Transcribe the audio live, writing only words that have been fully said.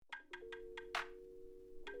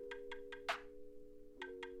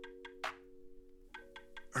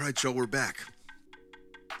All right, Joe, we're back.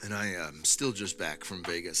 And I am still just back from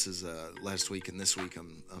Vegas. As last week and this week,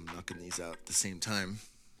 I'm knocking these out at the same time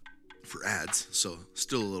for ads. So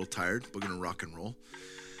still a little tired. We're gonna rock and roll.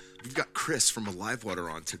 We've got Chris from Alive Water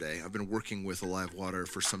on today. I've been working with Alive Water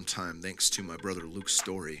for some time, thanks to my brother Luke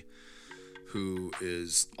Story, who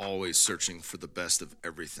is always searching for the best of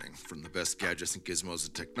everything, from the best gadgets and gizmos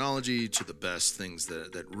and technology to the best things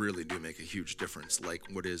that really do make a huge difference, like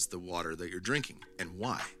what is the water that you're drinking and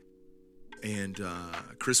why. And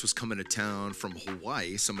Chris was coming to town from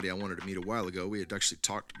Hawaii, somebody I wanted to meet a while ago. We had actually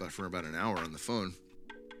talked for about an hour on the phone.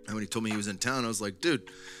 And when he told me he was in town, I was like, dude,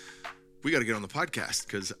 we got to get on the podcast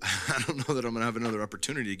because I don't know that I'm going to have another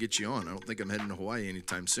opportunity to get you on. I don't think I'm heading to Hawaii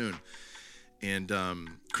anytime soon. And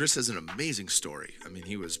Chris has an amazing story. I mean,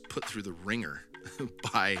 he was put through the ringer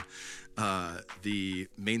by the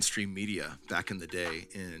mainstream media back in the day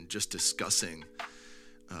in just discussing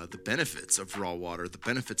the benefits of raw water, the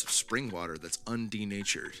benefits of spring water that's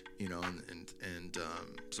undenatured, and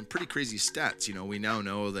some pretty crazy stats. We now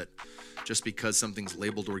know that just because something's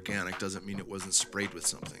labeled organic doesn't mean it wasn't sprayed with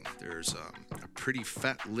something. There's a pretty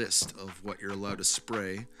fat list of what you're allowed to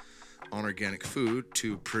spray on organic food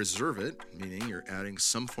to preserve it, meaning you're adding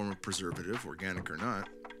some form of preservative, organic or not,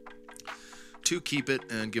 to keep it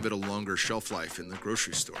and give it a longer shelf life in the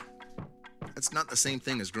grocery store. It's not the same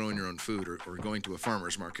thing as growing your own food or going to a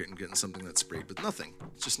farmer's market and getting something that's sprayed with nothing.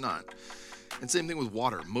 It's just not. And same thing with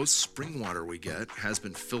water. Most spring water we get has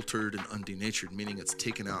been filtered and undenatured, meaning it's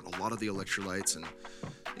taken out a lot of the electrolytes, and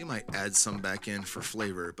you might add some back in for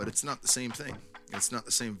flavor, but it's not the same thing. It's not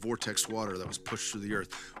the same vortex water that was pushed through the earth.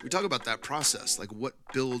 We talk about that process, like what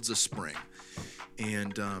builds a spring.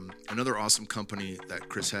 And another awesome company that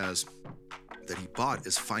Chris has that he bought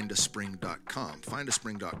is findaspring.com.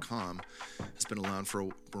 Findaspring.com has been around for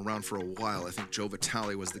a while. I think Joe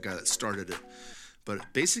Vitale was the guy that started it. But it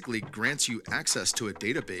basically grants you access to a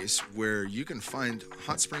database where you can find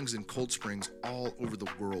hot springs and cold springs all over the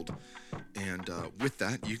world. And with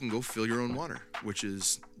that, you can go fill your own water, which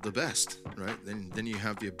is the best, right? Then you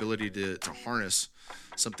have the ability to harness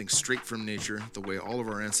something straight from nature, the way all of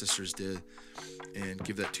our ancestors did, and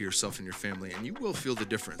give that to yourself and your family. And you will feel the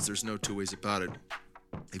difference. There's no two ways about it.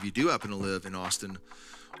 If you do happen to live in Austin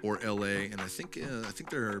or LA, and I think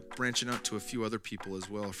they're branching out to a few other people as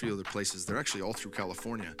well, a few other places. They're actually all through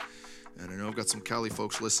California. And I know I've got some Cali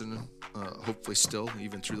folks listening, hopefully still,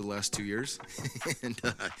 even through the last 2 years. And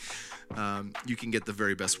you can get the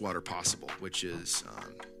very best water possible, which is,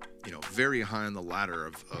 very high on the ladder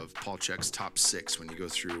of Paul Chek's top 6 when you go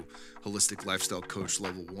through Holistic Lifestyle Coach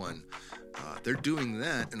Level 1. They're doing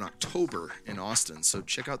that in October in Austin. So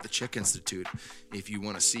check out the Chek Institute if you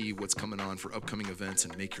want to see what's coming on for upcoming events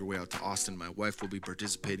and make your way out to Austin. My wife will be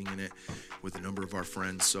participating in it with a number of our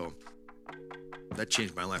friends. So that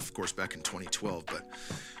changed my life, of course, back in 2012. But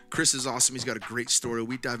Chris is awesome. He's got a great story.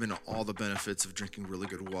 We dive into all the benefits of drinking really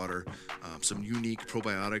good water, some unique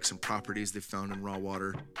probiotics and properties they found in raw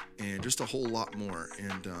water, and just a whole lot more.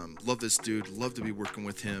 And love this dude. Love to be working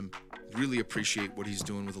with him. Really appreciate what he's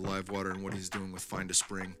doing with Alive Water and what he's doing with Find a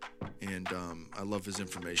Spring. And I love his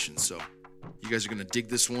information. So you guys are going to dig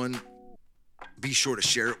this one. Be sure to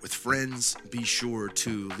share it with friends. Be sure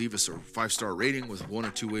to leave us a 5-star rating with 1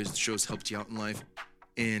 or 2 ways the show's helped you out in life.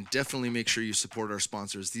 And definitely make sure you support our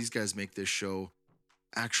sponsors. These guys make this show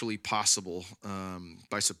actually possible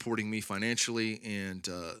by supporting me financially. And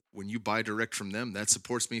when you buy direct from them, that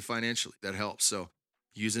supports me financially. That helps. So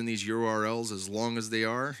using these URLs as long as they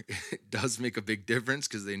are, it does make a big difference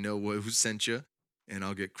because they know who sent you, and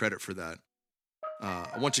I'll get credit for that.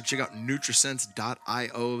 I want you to check out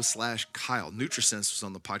nutrisense.io/Kyle. Nutrisense was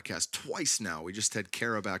on the podcast twice now. We just had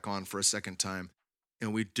Kara back on for a second time,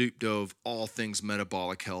 and we deep dove all things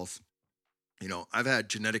metabolic health. I've had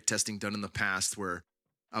genetic testing done in the past where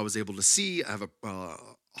I was able to see I have a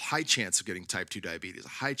high chance of getting type 2 diabetes, a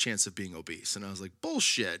high chance of being obese. And I was like,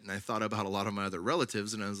 bullshit. And I thought about a lot of my other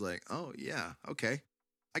relatives, and I was like, oh, yeah, okay.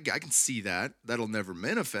 I can see that. That'll never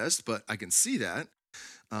manifest, but I can see that.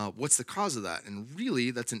 What's the cause of that? And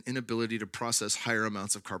really, that's an inability to process higher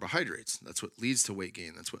amounts of carbohydrates. That's what leads to weight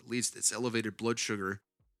gain. That's what leads to it's elevated blood sugar.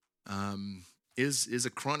 Is a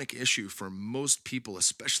chronic issue for most people,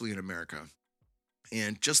 especially in America.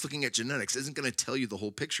 And just looking at genetics isn't going to tell you the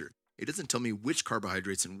whole picture. It doesn't tell me which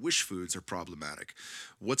carbohydrates and which foods are problematic,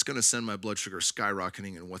 what's going to send my blood sugar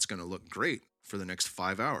skyrocketing, and what's going to look great for the next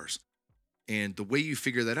 5 hours. And the way you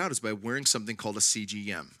figure that out is by wearing something called a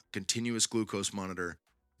CGM, continuous glucose monitor,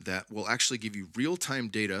 that will actually give you real-time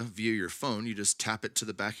data via your phone. You just tap it to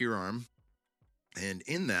the back of your arm. And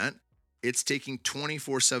in that, it's taking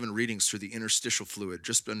 24/7 readings through the interstitial fluid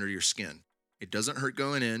just under your skin. It doesn't hurt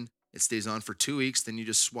going in. It stays on for 2 weeks. Then you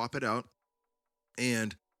just swap it out.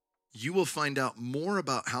 And you will find out more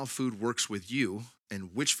about how food works with you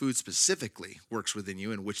and which food specifically works within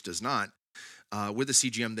you and which does not with a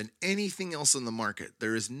CGM than anything else on the market.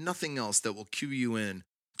 There is nothing else that will cue you in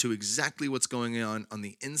to exactly what's going on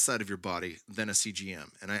the inside of your body than a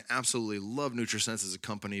CGM. And I absolutely love NutriSense as a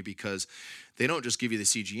company because they don't just give you the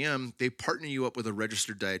CGM, they partner you up with a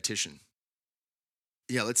registered dietitian.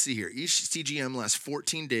 Yeah, let's see here. Each CGM lasts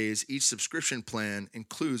 14 days. Each subscription plan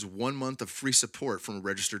includes 1 month of free support from a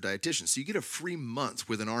registered dietitian. So you get a free month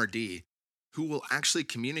with an RD who will actually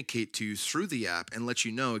communicate to you through the app and let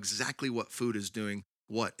you know exactly what food is doing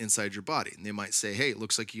what inside your body. And they might say, hey, it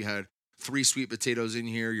looks like you had 3 sweet potatoes in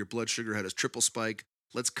here. Your blood sugar had a triple spike.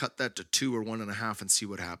 Let's cut that to 2 or 1.5 and see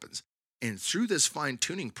what happens. And through this fine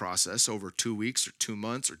tuning process over 2 weeks or 2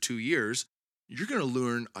 months or 2 years, you're going to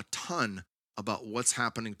learn a ton about what's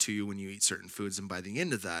happening to you when you eat certain foods. And by the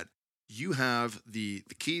end of that, you have the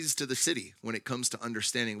keys to the city when it comes to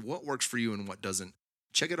understanding what works for you and what doesn't.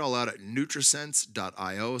 Check it all out at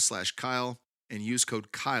nutrisense.io/Kyle and use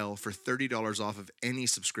code Kyle for $30 off of any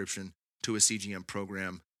subscription to a CGM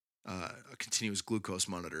program. A continuous glucose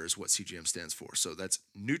monitor is what CGM stands for. So that's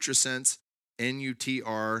Nutrisense,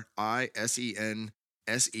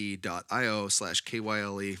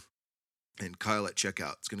 NutriSense.io/KYLE. And Kyle at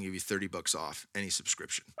checkout. It's going to give you $30 off any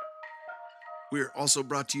subscription. We are also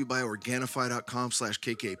brought to you by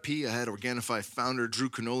Organifi.com/KKP. I had Organifi founder Drew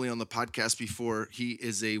Canole on the podcast before. He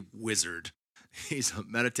is a wizard. He's a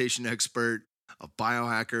meditation expert, a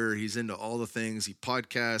biohacker. He's into all the things. He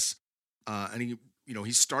podcasts, and he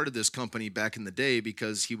started this company back in the day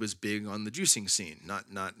because he was big on the juicing scene, not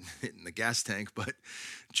hitting the gas tank, but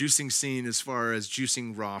juicing scene as far as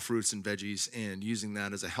juicing raw fruits and veggies and using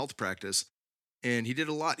that as a health practice. And he did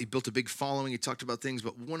a lot. He built a big following. He talked about things,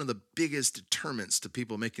 but one of the biggest deterrents to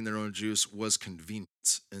people making their own juice was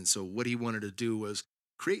convenience. And so what he wanted to do was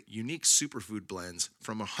create unique superfood blends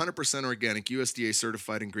from 100% organic USDA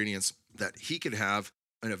certified ingredients that he could have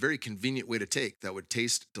in a very convenient way to take that would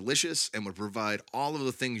taste delicious and would provide all of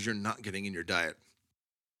the things you're not getting in your diet.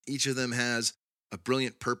 Each of them has a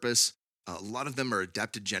brilliant purpose. A lot of them are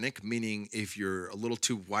adaptogenic, meaning if you're a little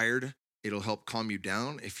too wired, it'll help calm you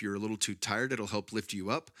down. If you're a little too tired, it'll help lift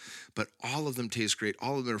you up. But all of them taste great.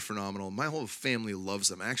 All of them are phenomenal. My whole family loves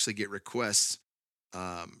them. I actually get requests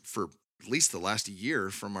for at least the last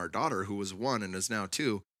year from our daughter, who was 1 and is now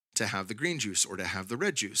 2, to have the green juice or to have the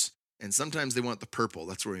red juice. And sometimes they want the purple.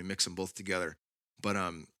 That's where we mix them both together. But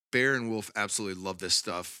Bear and Wolf absolutely love this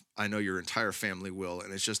stuff. I know your entire family will.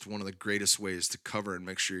 And it's just one of the greatest ways to cover and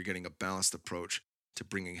make sure you're getting a balanced approach to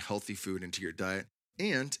bringing healthy food into your diet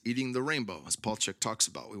and eating the rainbow, as Paul Chek talks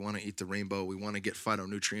about. We want to eat the rainbow. We want to get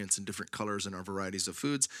phytonutrients in different colors in our varieties of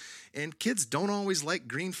foods. And kids don't always like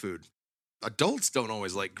green food. Adults don't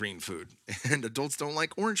always like green food, and adults don't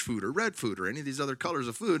like orange food or red food or any of these other colors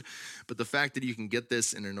of food. But the fact that you can get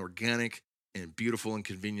this in an organic and beautiful and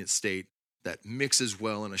convenient state that mixes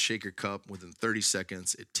well in a shaker cup within 30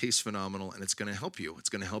 seconds, it tastes phenomenal, and it's going to help you. It's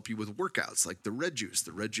going to help you with workouts like the red juice.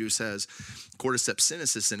 The red juice has cordyceps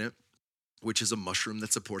sinensis in it, which is a mushroom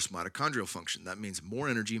that supports mitochondrial function. That means more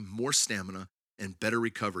energy, more stamina, and better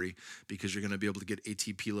recovery because you're going to be able to get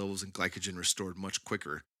ATP levels and glycogen restored much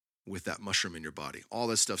quicker with that mushroom in your body. All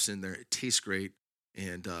that stuff's in there. It tastes great.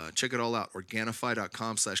 And check it all out.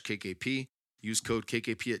 Organifi.com/KKP. Use code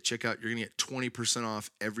KKP at checkout. You're going to get 20%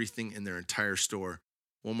 off everything in their entire store.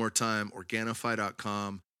 One more time,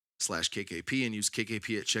 Organifi.com/KKP and use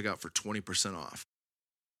KKP at checkout for 20% off.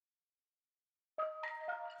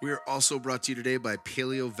 We are also brought to you today by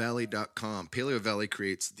PaleoValley.com. Paleo Valley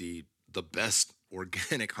creates the best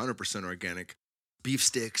organic, 100% organic beef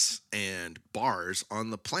sticks and bars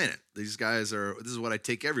on the planet. This is what I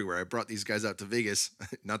take everywhere. I brought these guys out to Vegas,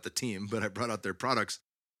 not the team, but I brought out their products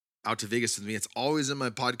out to Vegas with me. It's always in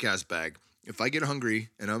my podcast bag. If I get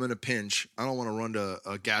hungry and I'm in a pinch, I don't want to run to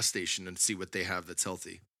a gas station and see what they have that's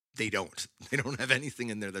healthy. They don't have anything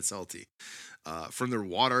in there that's healthy. From their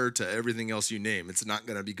water to everything else you name, it's not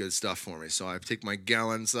going to be good stuff for me. So I take my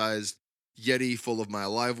gallon-sized Yeti full of my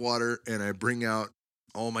Alive water and I bring out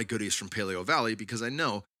all my goodies from Paleo Valley because I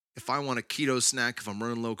know if I want a keto snack, if I'm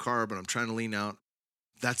running low carb and I'm trying to lean out,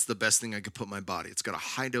 that's the best thing I could put in my body. It's got a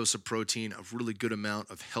high dose of protein, a really good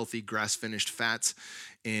amount of healthy grass-finished fats,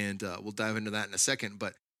 and we'll dive into that in a second,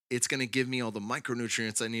 but it's going to give me all the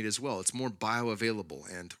micronutrients I need as well. It's more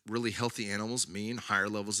bioavailable, and really healthy animals mean higher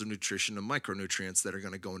levels of nutrition and micronutrients that are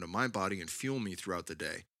going to go into my body and fuel me throughout the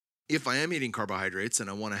day. If I am eating carbohydrates and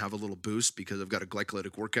I want to have a little boost because I've got a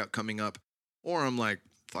glycolytic workout coming up, or I'm like,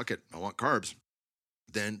 fuck it, I want carbs,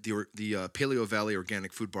 Then the Paleo Valley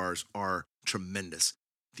organic food bars are tremendous.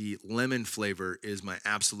 The lemon flavor is my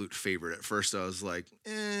absolute favorite. At first, I was like,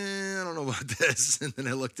 I don't know about this. And then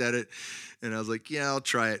I looked at it and I was like, yeah, I'll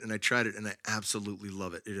try it. And I tried it and I absolutely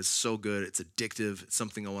love it. It is so good. It's addictive. It's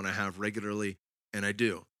something I want to have regularly. And I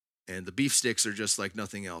do. And the beef sticks are just like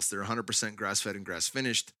nothing else. They're 100% grass fed and grass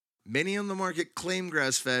finished. Many on the market claim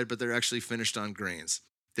grass fed, but they're actually finished on grains.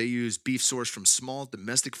 They use beef sourced from small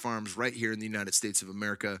domestic farms right here in the United States of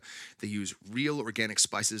America. They use real organic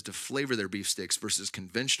spices to flavor their beef sticks versus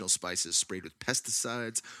conventional spices sprayed with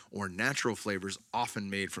pesticides or natural flavors often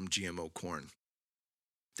made from GMO corn.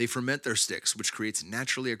 They ferment their sticks, which creates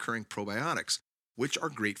naturally occurring probiotics, which are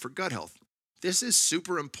great for gut health. This is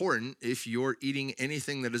super important if you're eating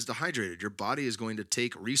anything that is dehydrated. Your body is going to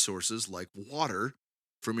take resources like water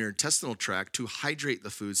from your intestinal tract to hydrate the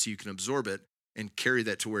food so you can absorb it and carry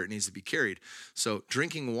that to where it needs to be carried. So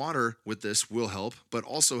drinking water with this will help, but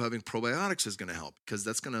also having probiotics is going to help because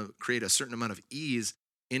that's going to create a certain amount of ease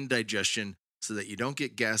in digestion so that you don't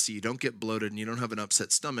get gassy, you don't get bloated, and you don't have an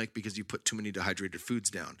upset stomach because you put too many dehydrated foods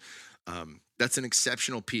down. That's an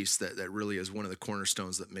exceptional piece that really is one of the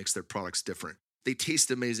cornerstones that makes their products different. They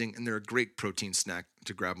taste amazing, and they're a great protein snack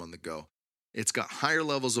to grab on the go. It's got higher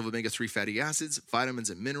levels of omega-3 fatty acids, vitamins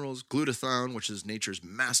and minerals, glutathione, which is nature's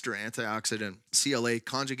master antioxidant, CLA,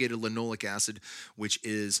 conjugated linoleic acid, which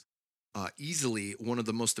is easily one of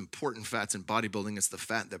the most important fats in bodybuilding. It's the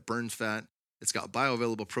fat that burns fat. It's got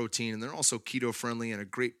bioavailable protein, and they're also keto-friendly and a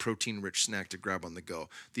great protein-rich snack to grab on the go.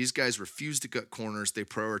 These guys refuse to cut corners. They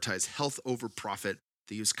prioritize health over profit.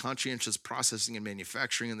 They use conscientious processing and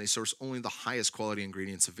manufacturing, and they source only the highest quality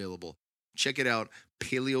ingredients available. Check it out,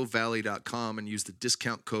 paleovalley.com, and use the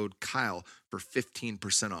discount code Kyle for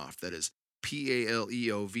 15% off. That is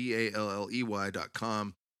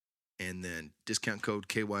PALEOVALLEY.com, and then discount code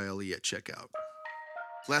KYLE at checkout.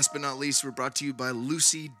 Last but not least, we're brought to you by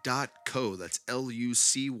Lucy.co. That's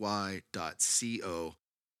LUCY.co.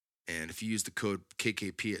 And if you use the code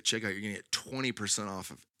KKP at checkout, you're going to get 20%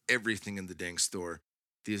 off of everything in the dang store.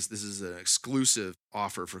 This is an exclusive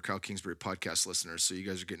offer for Kyle Kingsbury podcast listeners, so you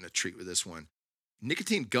guys are getting a treat with this one.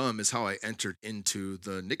 Nicotine gum is how I entered into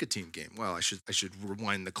the nicotine game. Well, I should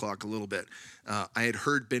rewind the clock a little bit. I had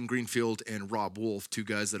heard Ben Greenfield and Rob Wolf, two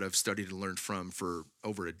guys that I've studied and learned from for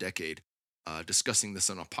over a decade, discussing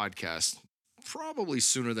this on a podcast probably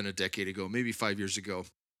sooner than a decade ago, maybe 5 years ago.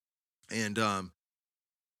 And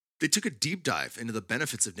they took a deep dive into the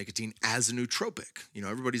benefits of nicotine as a nootropic. You know,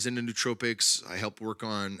 everybody's into nootropics. I helped work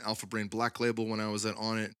on Alpha Brain Black Label when I was at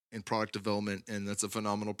Onnit in product development, and that's a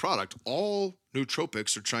phenomenal product. All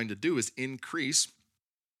nootropics are trying to do is increase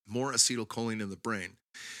more acetylcholine in the brain.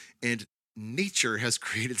 And nature has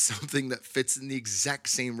created something that fits in the exact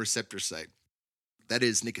same receptor site. That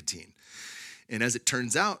is nicotine. And as it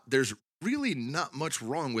turns out, there's really not much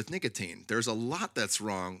wrong with nicotine. There's a lot that's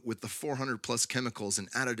wrong with the 400 plus chemicals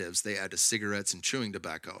and additives they add to cigarettes and chewing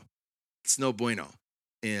tobacco. It's no bueno.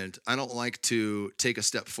 And I don't like to take a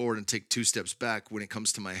step forward and take 2 steps back when it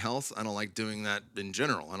comes to my health. I don't like doing that in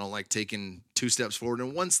general. I don't like taking 2 steps forward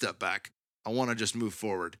and 1 step back. I want to just move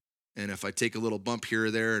forward. And if I take a little bump here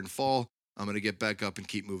or there and fall, I'm going to get back up and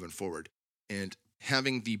keep moving forward. And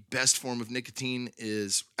having the best form of nicotine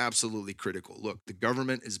is absolutely critical. Look, the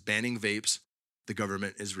government is banning vapes. The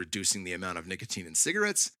government is reducing the amount of nicotine in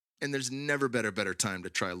cigarettes. And there's never been a better time to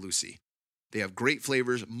try Lucy. They have great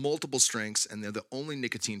flavors, multiple strengths, and they're the only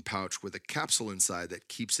nicotine pouch with a capsule inside that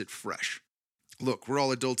keeps it fresh. Look, we're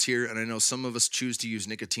all adults here, and I know some of us choose to use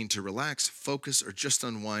nicotine to relax, focus, or just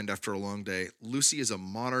unwind after a long day. Lucy is a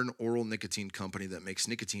modern oral nicotine company that makes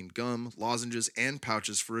nicotine gum, lozenges, and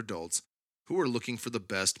pouches for adults who are looking for the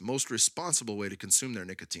best, most responsible way to consume their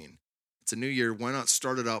nicotine. It's a new year. Why not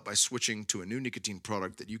start it out by switching to a new nicotine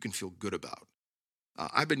product that you can feel good about?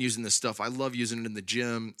 I've been using this stuff. I love using it in the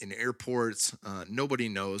gym, in airports. Nobody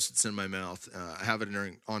knows it's in my mouth. I have it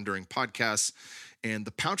during podcasts, and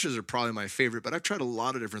the pouches are probably my favorite, but I've tried a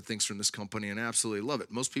lot of different things from this company, and I absolutely love it.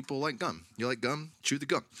 Most people like gum. You like gum? Chew the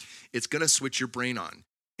gum. It's going to switch your brain on.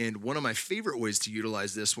 And one of my favorite ways to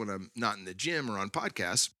utilize this when I'm not in the gym or on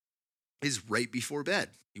podcasts is right before bed.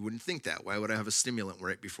 You wouldn't think that. Why would I have a stimulant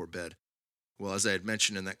right before bed? Well, as I had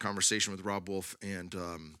mentioned in that conversation with Rob Wolf and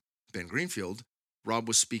Ben Greenfield, Rob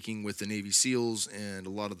was speaking with the Navy SEALs and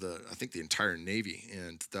I think the entire Navy.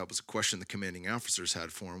 And that was a question the commanding officers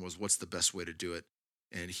had for him was, what's the best way to do it?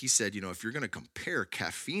 And he said, if you're going to compare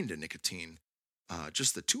caffeine to nicotine,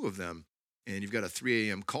 just the two of them, and you've got a 3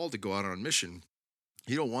 a.m. call to go out on mission,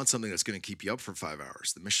 you don't want something that's going to keep you up for 5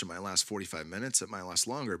 hours. The mission might last 45 minutes. It might last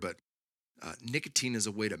longer, but nicotine is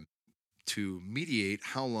a way to to mediate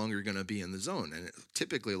how long you're going to be in the zone. And it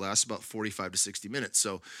typically lasts about 45 to 60 minutes.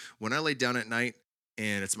 So when I lay down at night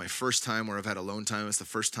and it's my first time where I've had alone time, it's the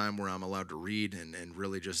first time where I'm allowed to read and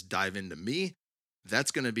really just dive into me.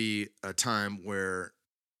 That's going to be a time where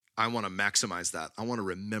I want to maximize that. I want to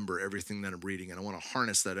remember everything that I'm reading, and I want to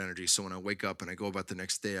harness that energy. So when I wake up and I go about the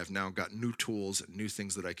next day, I've now got new tools and new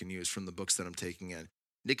things that I can use from the books that I'm taking in.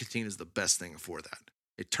 Nicotine is the best thing for that.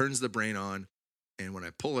 It turns the brain on, and when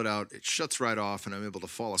I pull it out, it shuts right off, and I'm able to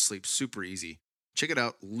fall asleep super easy. Check it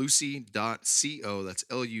out, lucy.co. That's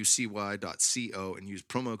lucy.co, and use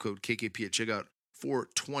promo code KKP at checkout for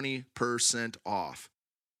 20% off.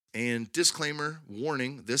 And disclaimer,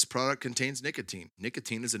 warning, this product contains nicotine.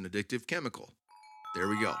 Nicotine is an addictive chemical. There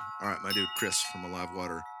we go. All right, my dude Chris from Alive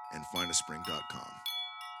Water and findaspring.com.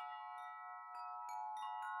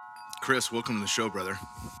 Chris, welcome to the show, brother.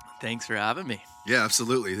 Thanks for having me. Yeah,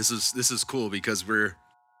 absolutely. This is cool because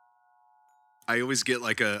I always get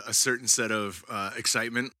like a certain set of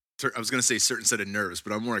excitement. I was going to say certain set of nerves,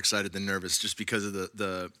 but I'm more excited than nervous just because of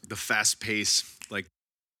the fast pace. Like,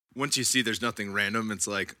 once you see there's nothing random, it's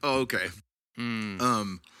like, oh, okay. But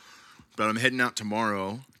I'm heading out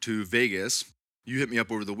tomorrow to Vegas. You hit me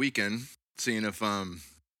up over the weekend, seeing if I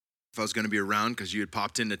was going to be around because you had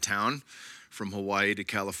popped into town from Hawaii to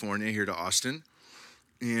California here to Austin,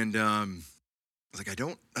 and I was like, I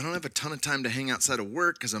don't have a ton of time to hang outside of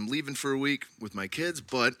work because I'm leaving for a week with my kids,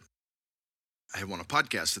 but I want a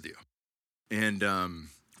podcast with you, and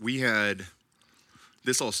we had.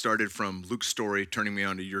 This all started from Luke's story, turning me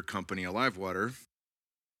on to your company, Alive Water,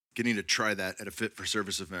 getting to try that at a Fit for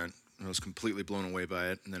Service event. I was completely blown away by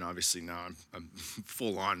it. And then obviously now I'm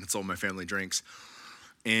full on. It's all my family drinks.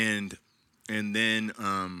 And then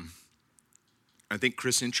I think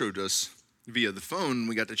Chris introed us via the phone.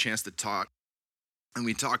 We got the chance to talk. And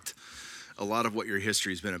we talked a lot of what your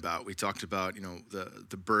history has been about. We talked about,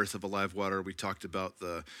 the birth of Alive Water. We talked about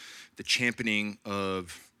the championing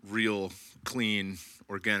of real, clean,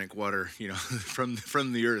 organic water, from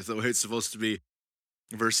the earth, the way it's supposed to be,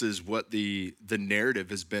 versus what the narrative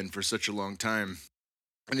has been for such a long time.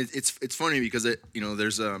 And it's funny because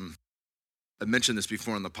there's I mentioned this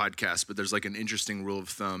before on the podcast, but there's like an interesting rule of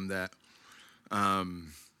thumb that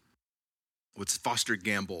what's Foster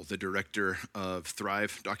Gamble, the director of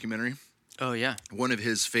Thrive documentary. Oh yeah. One of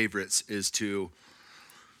his favorites is to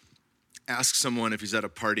ask someone if he's at a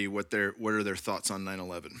party what are their thoughts on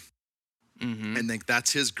 9/11. Mm-hmm. And like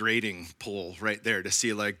that's his grading poll right there to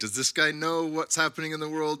see like, does this guy know what's happening in the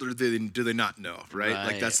world or do they not know, right?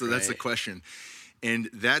 Like that's the question. And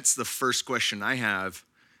that's the first question I have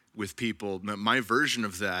with people. My version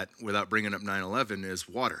of that, without bringing up 9/11, is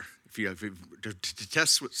water. To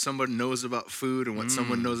test what someone knows about food and what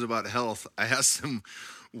someone knows about health, I ask them,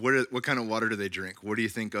 what kind of water do they drink? What do you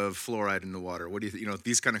think of fluoride in the water? What do you think?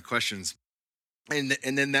 These kind of questions. And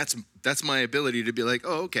then that's my ability to be like,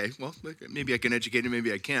 oh, okay, well, maybe I can educate him,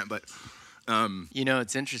 maybe I can't. But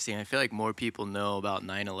it's interesting. I feel like more people know about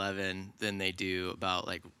 9/11 than they do about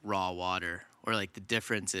like raw water or like the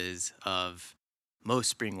differences of most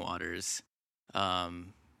spring waters. That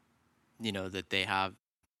they have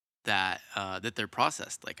that they're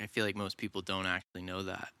processed. Like I feel like most people don't actually know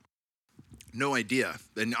that. No idea.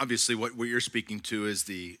 And obviously what you're speaking to is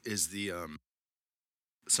the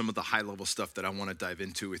some of the high level stuff that I want to dive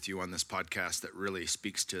into with you on this podcast that really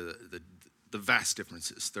speaks to the vast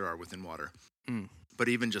differences there are within water. But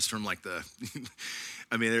even just from like I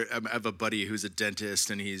have a buddy who's a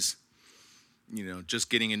dentist and he's, just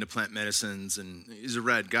getting into plant medicines and he's a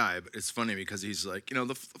rad guy, but it's funny because he's like,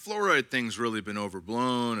 the fluoride thing's really been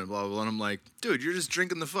overblown and blah, blah, blah. And I'm like, dude, you're just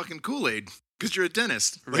drinking the fucking Kool-Aid because you're a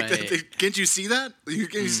dentist. Right. Like, can't you see that?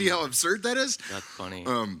 Can you see how absurd that is? That's funny.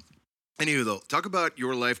 Anywho, though, talk about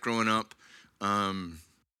your life growing up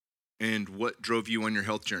and what drove you on your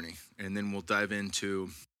health journey. And then we'll dive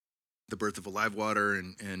into the birth of Alive Water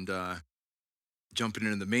and jumping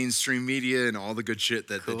into the mainstream media and all the good shit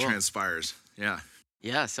that transpires. Yeah.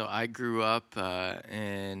 Yeah, so I grew up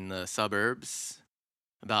in the suburbs,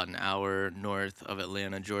 about an hour north of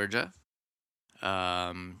Atlanta, Georgia.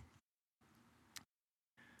 I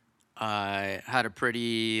had a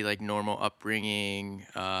pretty like normal upbringing.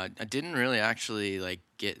 I didn't really actually like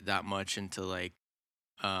get that much into like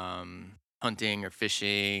hunting or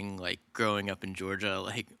fishing, like growing up in Georgia,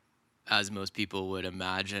 like as most people would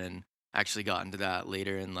imagine. Actually got into that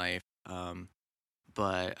later in life.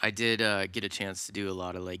 But I did get a chance to do a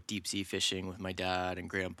lot of like deep sea fishing with my dad and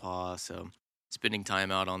grandpa. So spending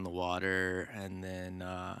time out on the water. And then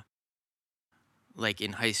like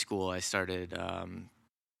in high school, I started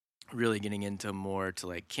really getting into more to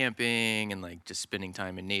like camping and like just spending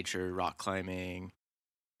time in nature, rock climbing,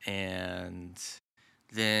 and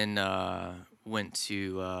then went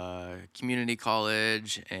to community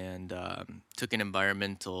college and took an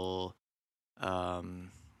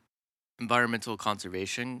um, environmental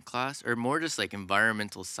conservation class, or more just like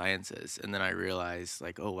environmental sciences. And then I realized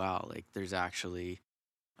like, oh wow, like there's actually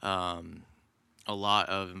um, a lot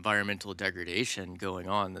of environmental degradation going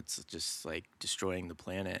on that's just like destroying the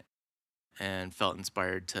planet, and felt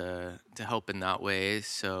inspired to help in that way.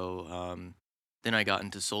 So then I got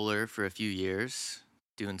into solar for a few years,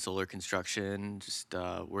 doing solar construction, just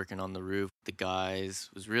working on the roof with the guys.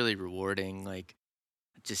 It was really rewarding, like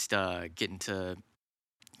just getting to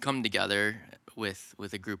come together with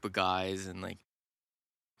a group of guys and like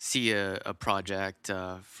see a project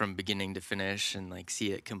from beginning to finish and like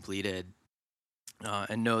see it completed,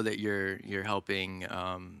 and know that you're helping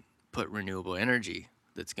put renewable energy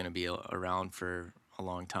that's going to be around for a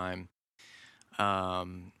long time.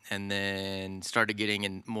 And then started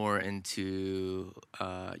getting more into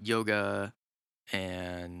yoga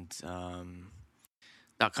and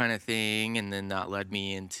that kind of thing. And then that led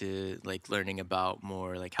me into like learning about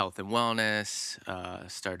more like health and wellness.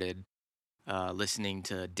 Started listening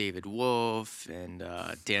to David Wolf and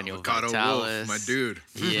Daniel Avocado Vitalis. Wolf, my dude.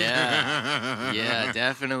 Yeah, yeah,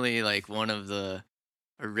 definitely like one of the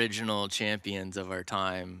original champions of our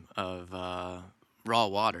time of raw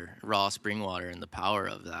water, raw spring water, and the power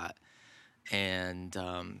of that. And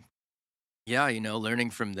yeah,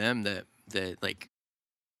 learning from them that like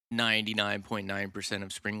 99.9%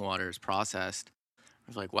 of spring water is processed. I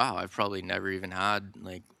was like, wow, I've probably never even had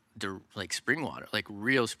like spring water, like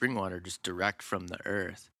real spring water, just direct from the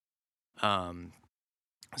earth.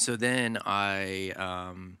 So then I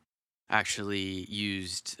actually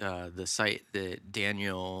used the site that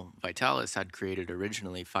Daniel Vitalis had created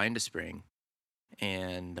originally, Find a Spring,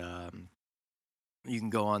 and you can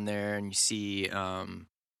go on there and you see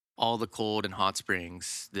all the cold and hot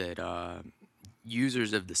springs that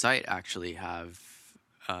users of the site actually have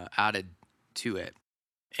added to it.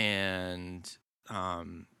 And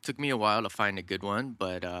took me a while to find a good one,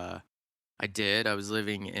 but I did. I was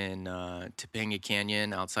living in Topanga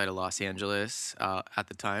Canyon outside of Los Angeles at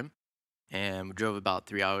the time, and we drove about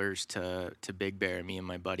 3 hours to Big Bear, me and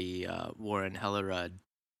my buddy Warren Hellerud.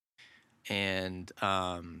 And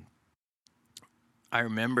I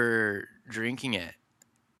remember drinking it.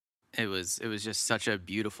 It was just such a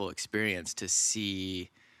beautiful experience to see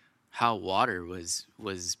how water was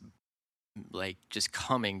like just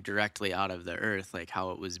coming directly out of the earth, like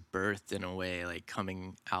how it was birthed in a way, like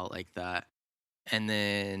coming out like that. And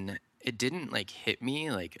then it didn't like hit me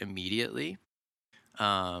like immediately.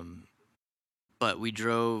 Um, but we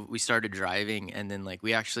started driving, and then like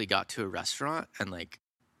we actually got to a restaurant, and like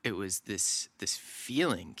it was this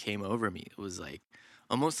feeling came over me. It was like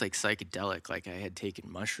almost like psychedelic, like I had taken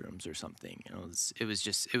mushrooms or something. It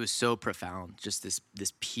was so profound. Just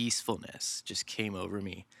this peacefulness just came over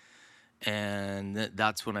me. And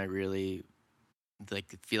that's when I really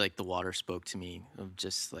like feel like the water spoke to me, of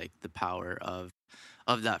just like the power of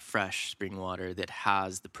that fresh spring water that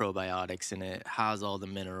has the probiotics in it, has all the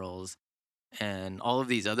minerals and all of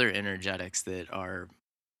these other energetics that are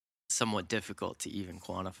somewhat difficult to even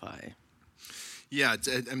quantify. Yeah,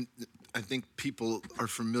 I think people are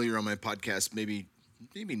familiar on my podcast. Maybe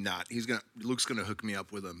not. Luke's gonna hook me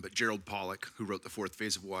up with him. But Gerald Pollack, who wrote The Fourth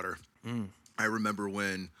Phase of Water, I remember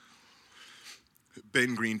when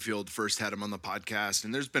Ben Greenfield first had him on the podcast,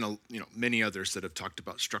 and there's been many others that have talked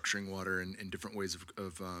about structuring water and different ways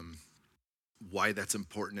of why that's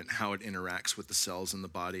important and how it interacts with the cells in the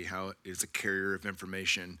body, how it is a carrier of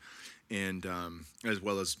information, and as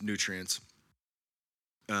well as nutrients.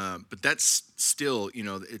 But that's still,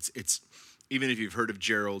 it's even if you've heard of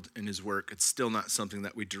Gerald and his work, it's still not something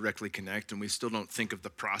that we directly connect, and we still don't think of the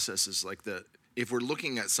processes like if we're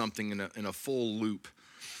looking at something in a full loop.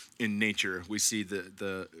 In nature, we see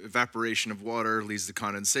the evaporation of water leads to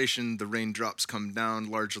condensation. The raindrops come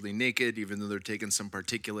down largely naked, even though they're taking some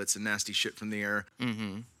particulates and nasty shit from the air.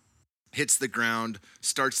 Mm-hmm. Hits the ground,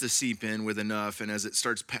 starts to seep in with enough, and as it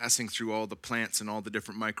starts passing through all the plants and all the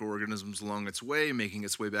different microorganisms along its way, making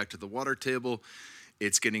its way back to the water table,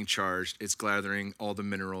 it's getting charged. It's gathering all the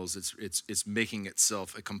minerals. It's making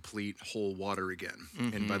itself a complete whole water again.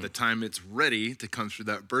 Mm-hmm. And by the time it's ready to come through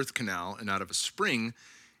that birth canal and out of a spring,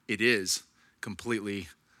 it is completely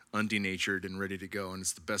undenatured and ready to go, and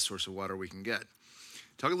it's the best source of water we can get.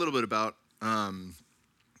 Talk a little bit about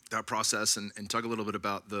that process, and talk a little bit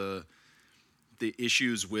about the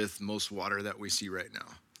issues with most water that we see right now.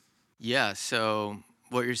 Yeah, so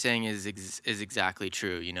what you're saying is exactly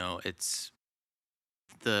true. It's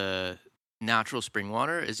the natural spring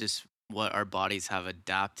water is just what our bodies have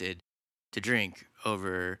adapted to drink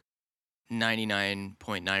over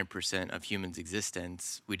 99.9% of humans'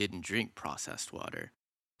 existence. We didn't drink processed water.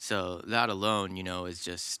 So that alone, is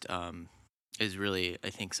just is really, I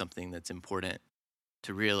think, something that's important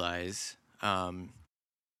to realize. And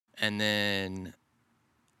then,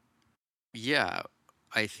 yeah,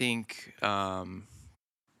 I think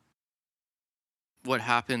what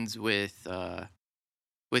happens with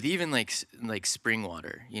even like spring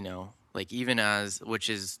water, like even as which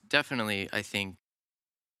is definitely, I think,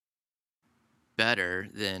 better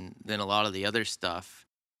than a lot of the other stuff.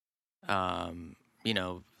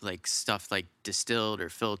 Like stuff like distilled or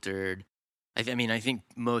filtered. I think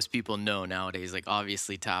most people know nowadays, like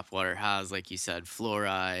obviously tap water has, like you said,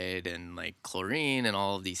 fluoride and like chlorine and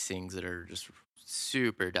all of these things that are just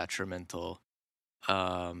super detrimental.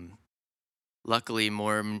 Um, Luckily,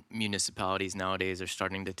 more municipalities nowadays are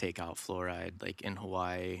starting to take out fluoride. Like in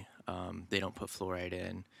Hawaii, they don't put fluoride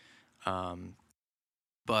in. Um,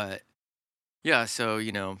 but yeah, so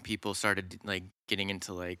people started like getting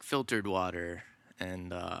into like filtered water,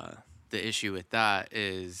 and the issue with that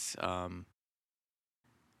is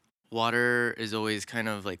water is always kind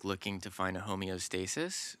of like looking to find a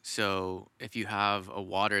homeostasis. So if you have a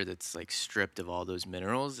water that's like stripped of all those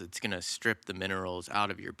minerals, it's gonna strip the minerals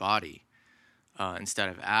out of your body instead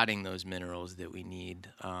of adding those minerals that we need.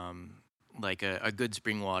 Like a good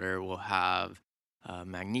spring water will have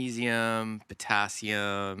magnesium,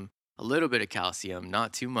 potassium, a little bit of calcium,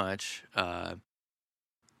 not too much,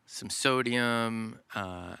 some sodium,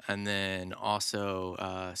 and then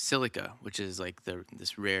also silica, which is like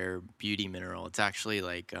this rare beauty mineral. It's actually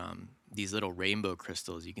like these little rainbow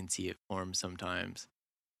crystals. You can see it form sometimes.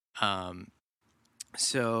 Um,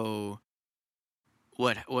 so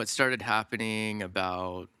what started happening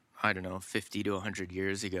about, I don't know, 50 to 100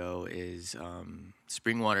 years ago is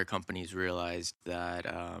spring water companies realized that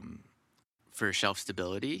for shelf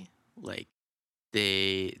stability, like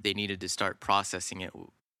they needed to start processing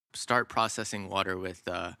water with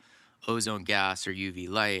ozone gas or UV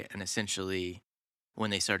light, and essentially when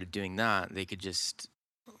they started doing that, they could just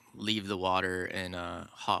leave the water in a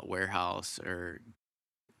hot warehouse, or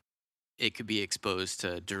it could be exposed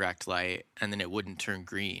to direct light and then it wouldn't turn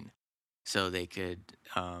green. So they could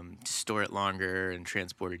store it longer and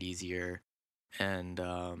transport it easier. And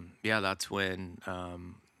yeah, that's when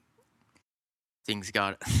things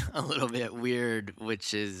got a little bit weird,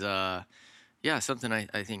 which is, yeah, something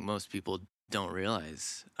I think most people don't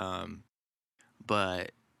realize.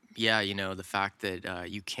 But yeah, the fact that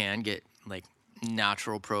you can get like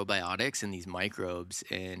natural probiotics and these microbes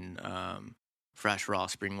in fresh raw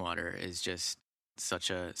spring water is just such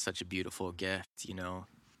a beautiful gift.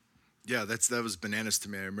 Yeah, that was bananas to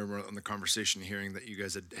me. I remember on the conversation hearing that you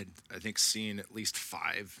guys had I think seen at least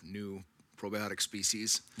 5 new probiotic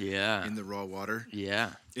species Yeah. in the raw water.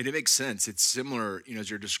 Yeah. And it makes sense. It's similar, as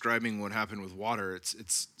you're describing what happened with water.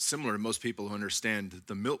 It's similar to most people who understand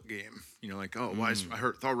the milk game. Like, oh,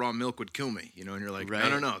 thought raw milk would kill me. And you're like,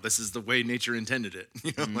 Right. no, this is the way nature intended it.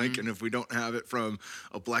 Like, and if we don't have it from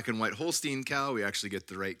a black and white Holstein cow, we actually get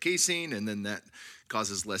the right casein, and then that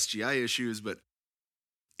causes less GI issues. But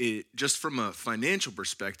just from a financial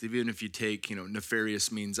perspective, even if you take,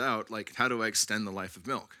 nefarious means out, like, how do I extend the life of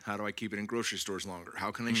milk? How do I keep it in grocery stores longer? How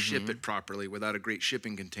can I ship it properly without a great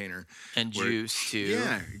shipping container? And juice too.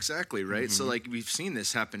 Yeah, exactly, right? So like we've seen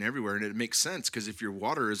this happen everywhere, and it makes sense because if your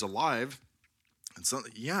water is alive, and so,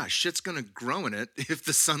 yeah, shit's going to grow in it if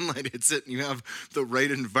the sunlight hits it and you have the right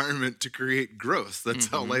environment to create growth. That's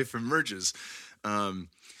how life emerges.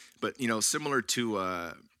 But, similar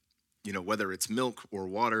to... whether it's milk or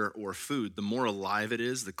water or food, the more alive it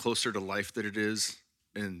is, the closer to life that it is,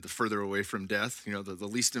 and the further away from death, the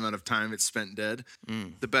least amount of time it's spent dead,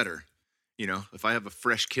 the better. If I have a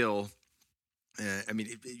fresh kill,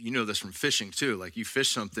 this from fishing too. Like, you fish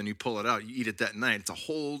something, you pull it out, you eat it that night. It's a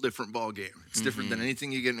whole different ball game. It's different than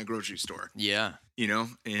anything you get in a grocery store. Yeah.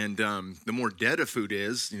 And the more dead a food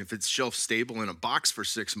is, if it's shelf stable in a box for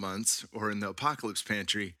 6 months or in the apocalypse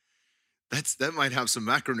pantry, that might have some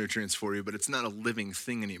macronutrients for you, but it's not a living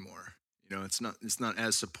thing anymore. It's not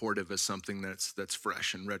as supportive as something that's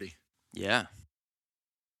fresh and ready. Yeah.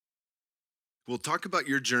 Well, talk about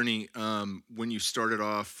your journey when you started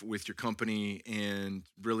off with your company and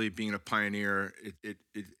really being a pioneer. It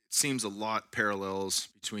seems a lot parallels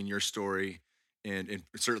between your story and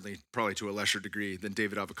certainly probably to a lesser degree than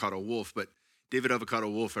David Avocado Wolf. But David Avocado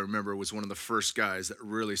Wolf, I remember, was one of the first guys that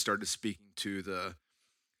really started speaking to the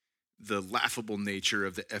the laughable nature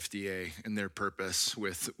of the FDA and their purpose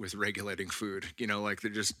with regulating food. Like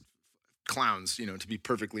they're just clowns, to be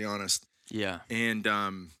perfectly honest. Yeah. And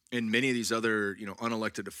many of these other,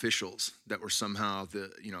 unelected officials that were somehow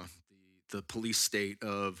the police state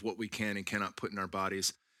of what we can and cannot put in our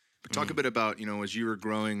bodies. But talk a bit about, as you were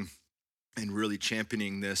growing and really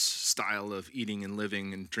championing this style of eating and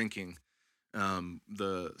living and drinking, some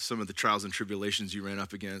of the trials and tribulations you ran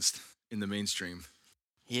up against in the mainstream.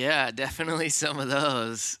 Yeah, definitely some of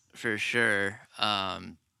those for sure.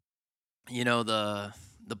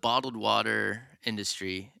 The bottled water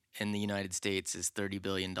industry in the United States is $30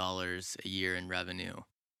 billion a year in revenue,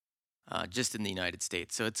 just in the United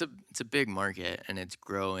States. So it's a big market and it's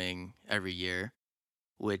growing every year,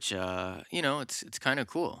 which it's kind of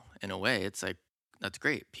cool in a way. It's like that's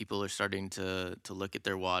great. People are starting to look at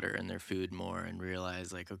their water and their food more and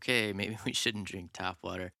realize like, okay, maybe we shouldn't drink tap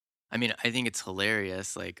water. I mean, I think it's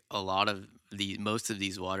hilarious. Like most of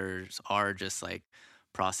these waters are just like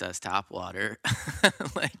processed tap water,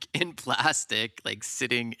 like in plastic, like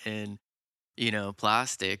sitting in,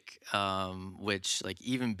 plastic, which like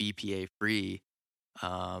even BPA free,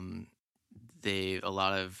 um, a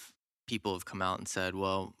lot of people have come out and said,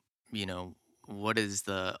 well, what is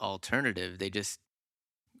the alternative? They just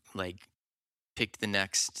like picked the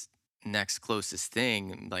next closest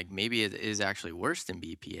thing. Like maybe it is actually worse than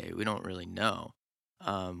BPA. We don't really know.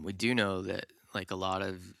 We do know that like a lot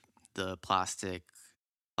of the plastics,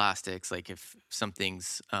 like if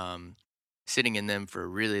something's sitting in them for a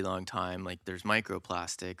really long time, like there's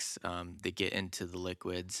microplastics, they get into the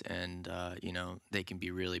liquids and they can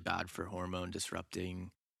be really bad for hormone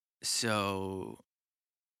disrupting. So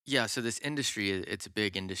yeah, so this industry, it's a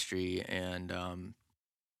big industry, and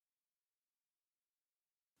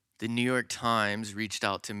the New York Times reached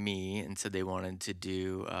out to me and said they wanted to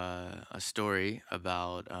do a story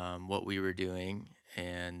about what we were doing,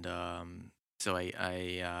 and so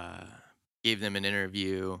I gave them an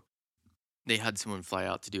interview. They had someone fly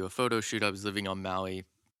out to do a photo shoot. I was living on Maui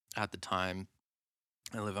at the time.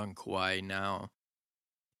 I live on Kauai now,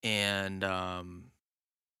 and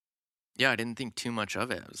yeah, I didn't think too much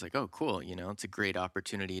of it. I was like, oh, cool, it's a great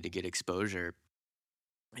opportunity to get exposure,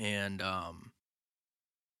 and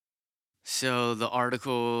so the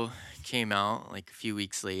article came out like a few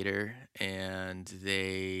weeks later, and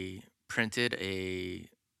they printed a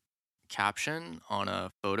caption on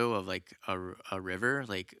a photo of like a river,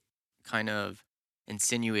 like kind of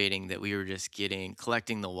insinuating that we were just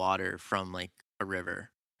collecting the water from like a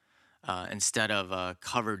river, instead of a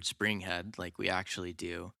covered spring head like we actually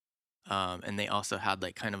do. And they also had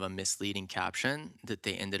like kind of a misleading caption that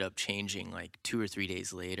they ended up changing like 2 or 3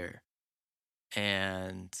 days later.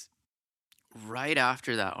 And right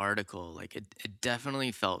after that article, like it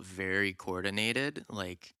definitely felt very coordinated.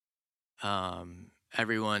 Like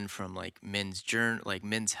everyone from like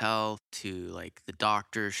Men's Health to like the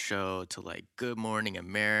Doctor's Show to like Good Morning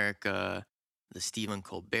America, the Stephen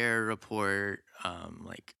Colbert Report,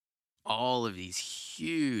 like all of these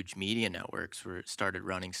huge media networks started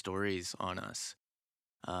running stories on us,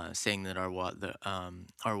 saying that our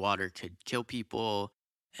water could kill people,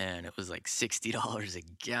 and it was like $60 a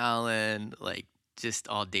gallon, like just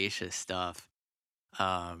audacious stuff.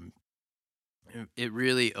 It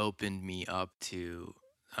really opened me up to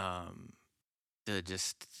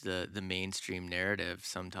just the mainstream narrative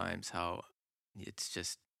sometimes, how it's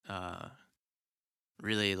just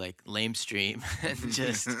really like lamestream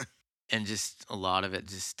and just a lot of it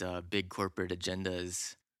just big corporate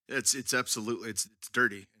agendas. It's absolutely it's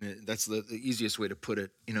dirty, and that's the easiest way to put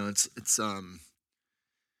it. It's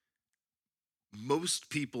most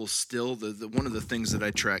people still the one of the things that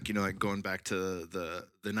I track, like going back to the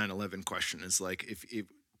 9/11 question is like if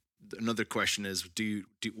another question is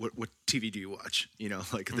what TV do you watch?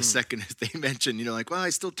 Like the second if they mention, like, well,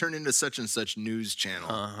 I still turn into such and such news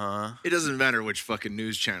channel. It doesn't matter which fucking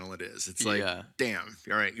news channel it is. It's like, damn,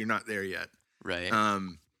 all right, you're not there yet. Right.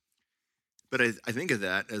 But I think of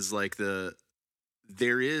that as like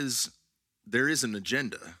there is an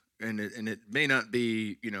agenda, and it may not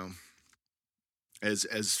be,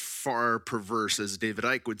 as far perverse as David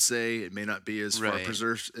Icke would say. It may not be as far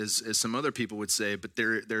perverse as some other people would say, but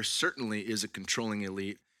there certainly is a controlling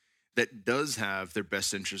elite that does have their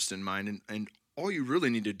best interest in mind. And all you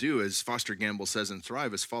really need to do, as Foster Gamble says in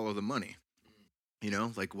Thrive, is follow the money.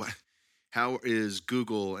 Like what? How is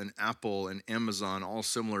Google and Apple and Amazon all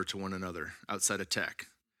similar to one another outside of tech?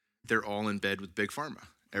 They're all in bed with Big Pharma,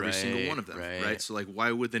 every single one of them, right? So like,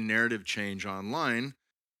 why would the narrative change online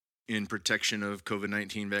in protection of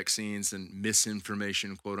COVID-19 vaccines and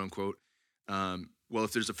misinformation, quote unquote? Well,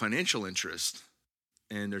 if there's a financial interest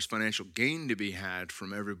and there's financial gain to be had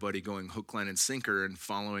from everybody going hook, line, and sinker and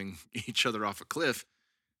following each other off a cliff,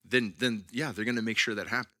 then yeah, they're going to make sure that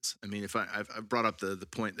happens. I mean, I've brought up the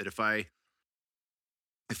point that if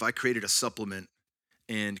I created a supplement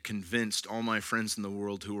and convinced all my friends in the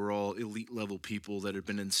world who were all elite level people that had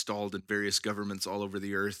been installed in various governments all over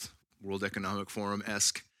the earth, World Economic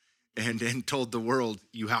Forum-esque, and told the world,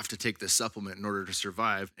 you have to take this supplement in order to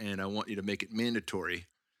survive, and I want you to make it mandatory,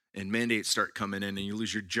 and mandates start coming in and you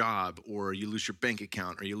lose your job or you lose your bank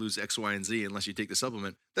account or you lose X, Y, and Z unless you take the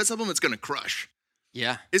supplement, that supplement's going to crush.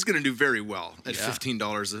 Yeah. It's going to do very well at Yeah.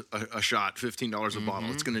 $15 a shot, $15 a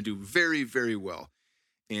bottle. It's going to do very, very well.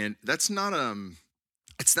 And that's not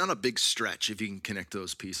it's not a big stretch if you can connect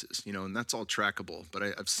those pieces, you know, and that's all trackable. But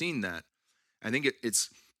I've seen that. I think it's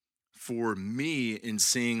for me in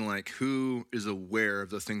seeing like who is aware of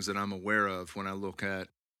the things that I'm aware of when I look at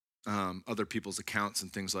other people's accounts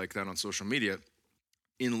and things like that on social media.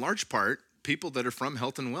 In large part, people that are from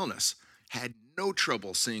health and wellness had no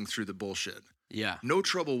trouble seeing through the bullshit. Yeah. No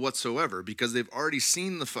trouble whatsoever because they've already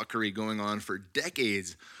seen the fuckery going on for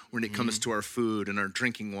decades when it comes to our food and our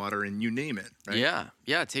drinking water and you name it, right? Yeah.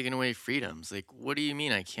 Yeah. Taking away freedoms. Like, what do you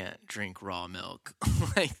mean I can't drink raw milk?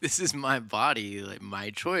 Like, this is my body, like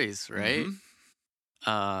my choice, right?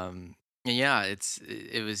 And yeah,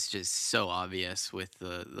 it was just so obvious with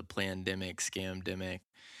the pandemic, scamdemic.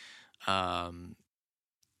 Um,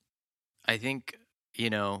 I think,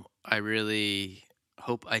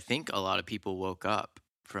 I think a lot of people woke up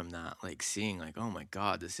from that, like seeing like, oh my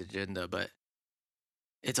God, this agenda. But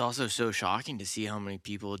it's also so shocking to see how many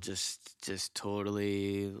people just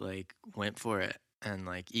totally like went for it. And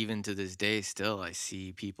like even to this day still I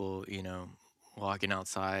see people, walking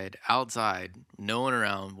outside, no one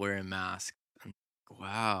around wearing masks. And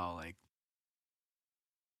wow, like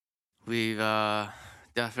we've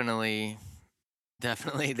definitely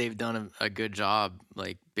they've done a good job,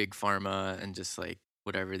 like big pharma and just like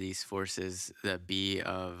whatever these forces that be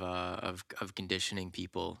of conditioning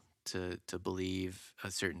people to believe a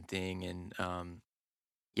certain thing. And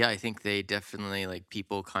yeah, I think they definitely, like,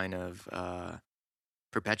 people kind of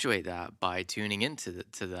perpetuate that by tuning into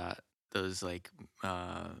to that, those like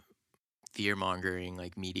fear mongering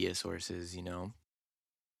like media sources,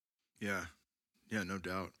 Yeah. Yeah, no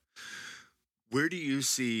doubt. Where do you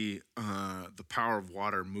see the power of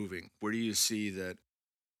water moving? Where do you see that,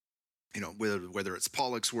 whether it's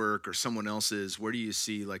Pollock's work or someone else's, where do you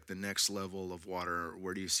see like the next level of water?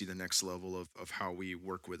 Where do you see the next level of how we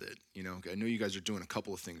work with it? I know you guys are doing a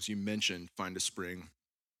couple of things. You mentioned Find a Spring.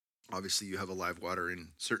 Obviously, you have a live water in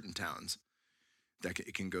certain towns that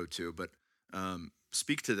it can go to, but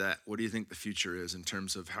speak to that. What do you think the future is in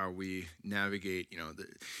terms of how we navigate?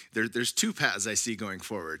 There's two paths I see going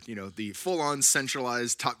forward. The full-on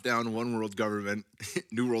centralized, top-down, one-world government,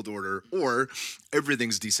 new world order, or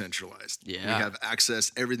everything's decentralized. Yeah. We have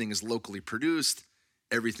access. Everything is locally produced.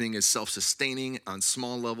 Everything is self-sustaining on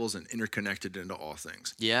small levels and interconnected into all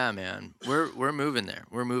things. Yeah, man. We're moving there.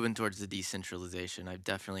 We're moving towards the decentralization. I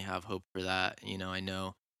definitely have hope for that. I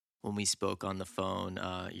know when we spoke on the phone,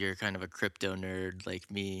 you're kind of a crypto nerd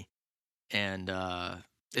like me, and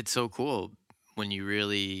it's so cool when you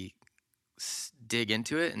really dig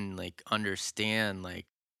into it and like understand, like,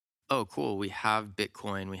 oh, cool, we have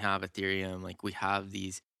Bitcoin, we have Ethereum, like we have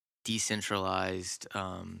these decentralized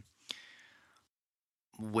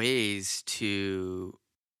ways to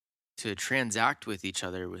transact with each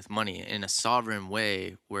other with money in a sovereign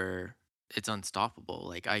way where it's unstoppable.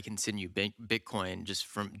 Like I can send you Bitcoin just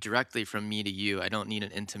from directly from me to you. I don't need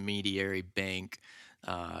an intermediary bank.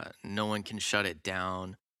 No one can shut it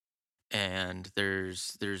down, and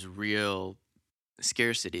there's real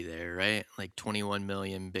scarcity there, right? Like 21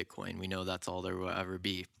 million Bitcoin. We know that's all there will ever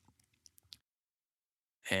be,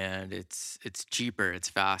 and it's cheaper, it's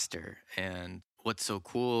faster. And what's so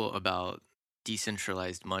cool about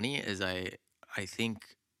decentralized money is I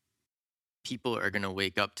think people are going to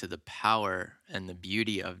wake up to the power and the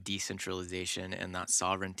beauty of decentralization and that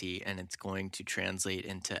sovereignty, and it's going to translate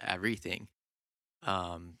into everything.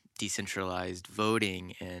 Decentralized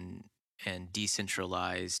voting and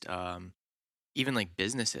decentralized even like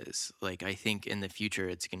businesses. Like I think in the future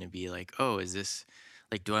it's going to be like, oh, is this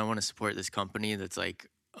like, do I want to support this company that's like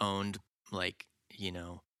owned like,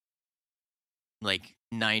 like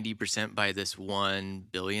 90% by this one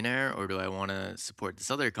billionaire, or do I want to support this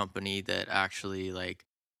other company that actually like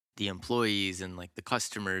the employees and like the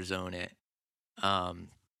customers own it?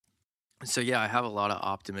 So yeah, I have a lot of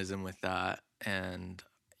optimism with that. And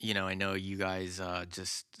I know you guys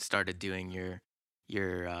just started doing your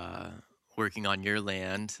working on your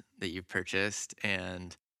land that you purchased.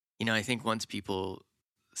 And I think once people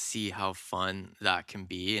see how fun that can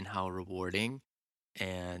be and how rewarding,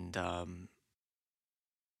 and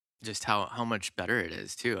just how much better it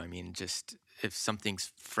is too. I mean, just if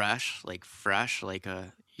something's fresh, like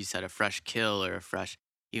a you said, a fresh kill or a fresh,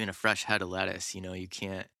 even a fresh head of lettuce, you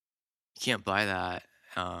can't buy that.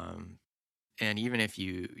 Um, and even if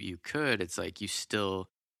you could, it's like you still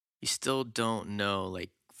don't know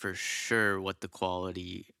like for sure what the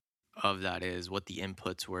quality of that is, what the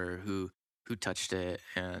inputs were, who touched it,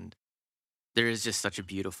 and there is just such a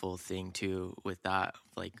beautiful thing too with that,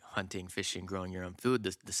 like hunting, fishing, growing your own food,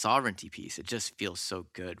 the sovereignty piece. It just feels so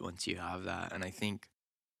good once you have that. And I think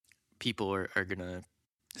people are gonna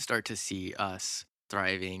start to see us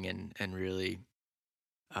thriving and really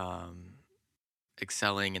um,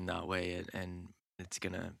 excelling in that way, and it's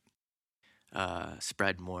gonna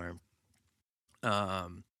spread more.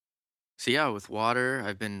 Um, So yeah, with water,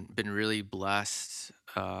 I've been really blessed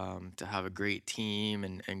to have a great team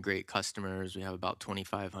and great customers. We have about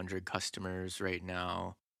 2,500 customers right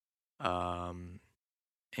now um,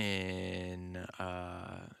 in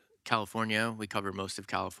California. We cover most of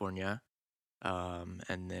California,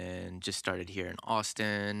 and then just started here in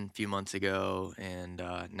Austin a few months ago. And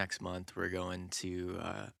next month we're going to,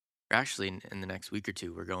 or actually in the next week or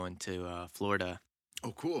two, we're going to Florida.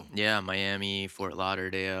 Oh, cool. Yeah, Miami, Fort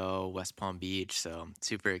Lauderdale, West Palm Beach. So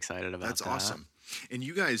super excited about That's that. awesome. And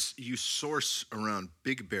you guys, you source around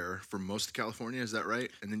Big Bear for most of California, is that right?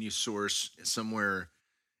 And then you source somewhere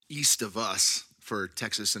east of us for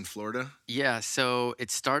Texas and Florida? Yeah, so it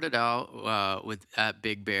started out with at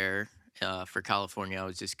Big Bear for California. I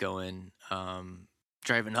was just going,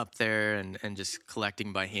 driving up there and just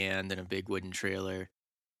collecting by hand in a big wooden trailer.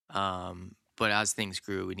 But as things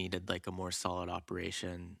grew, we needed like a more solid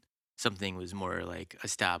operation. Something was more like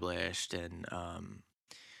established and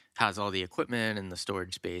has all the equipment and the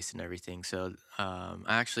storage space and everything. So I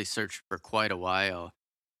actually searched for quite a while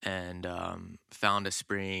and found a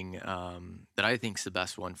spring that I think is the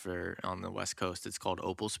best one for on the West Coast. It's called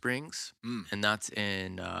Opal Springs, Mm. and that's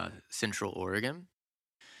in Central Oregon.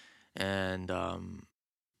 And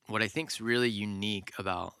what I think is really unique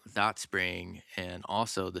about that spring and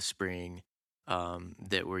also the spring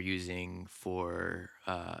that we're using for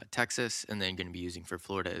Texas and then going to be using for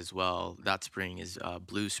Florida as well. That spring is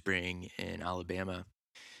Blue Spring in Alabama.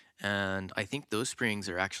 And I think those springs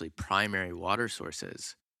are actually primary water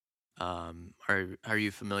sources. Are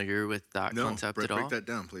you familiar with that No, concept at break all? that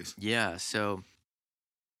down, please. Yeah, so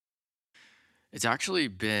it's actually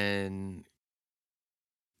been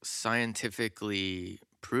scientifically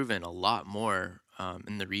proven a lot more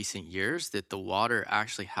in the recent years that the water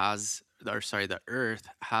actually has, or sorry, the earth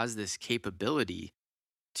has this capability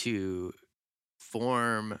to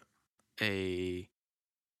form a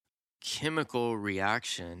chemical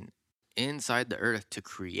reaction inside the earth to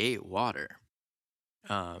create water.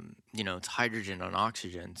 It's hydrogen and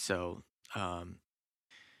oxygen. So, um,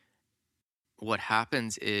 what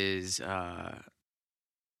happens is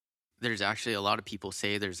there's actually a lot of people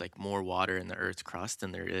say there's like more water in the earth's crust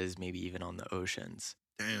than there is maybe even on the oceans.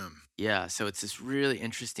 Damn. Yeah, so it's this really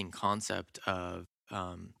interesting concept of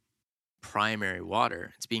primary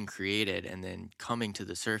water. It's being created and then coming to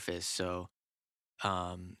the surface. So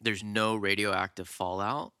there's no radioactive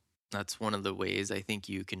fallout. That's one of the ways I think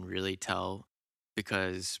you can really tell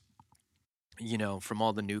because, from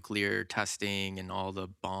all the nuclear testing and all the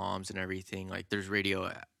bombs and everything, like there's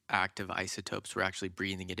radioactive isotopes. We're actually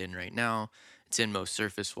breathing it in right now. It's in most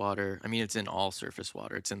surface water. I mean, it's in all surface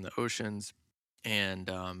water, it's in the oceans. And,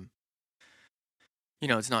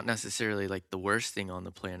 it's not necessarily like the worst thing on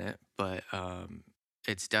the planet, but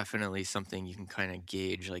it's definitely something you can kind of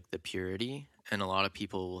gauge like the purity. And a lot of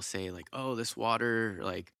people will say like, "Oh, this water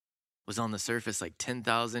like was on the surface like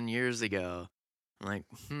 10,000 years ago." I'm like,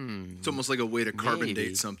 It's almost like a way to carbon date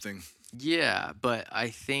maybe. something. Yeah, but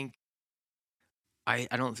I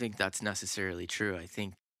don't think that's necessarily true. I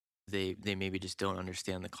think they maybe just don't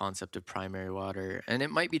understand the concept of primary water, and it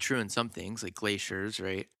might be true in some things like glaciers,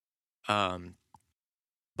 right? Um,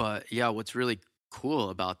 but yeah, what's really cool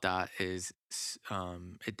about that is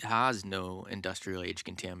it has no industrial age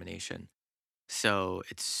contamination. So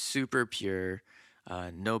it's super pure,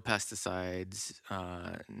 no pesticides,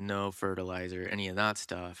 no fertilizer, any of that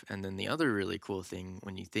stuff. And then the other really cool thing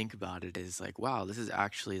when you think about it is like, wow, this is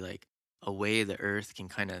actually like a way the earth can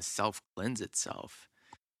kind of self cleanse itself,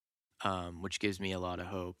 which gives me a lot of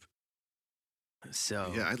hope. Yeah,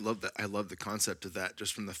 So, I love that. I love the concept of that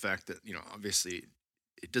just from the fact that, obviously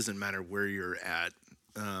it doesn't matter where you're at.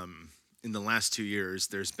 Um, in the last 2 years,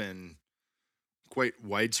 there's been quite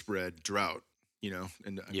widespread drought,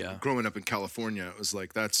 and yeah, growing up in California, it was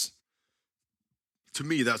like, that's to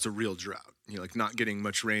me, that's a real drought. Like not getting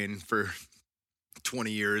much rain for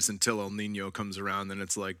 20 years until El Nino comes around, then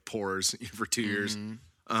it's like pours for 2 years.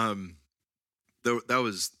 Mm-hmm.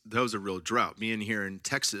 That was a real drought. Being here in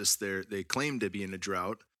Texas, they claim to be in a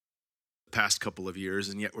drought the past couple of years,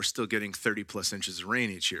 and yet we're still getting 30 plus inches of rain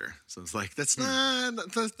each year. So it's like it's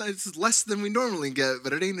less than we normally get,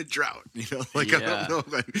 but it ain't a drought. Like I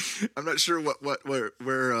don't know. I'm not sure where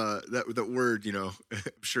that word. I'm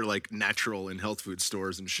sure like natural in health food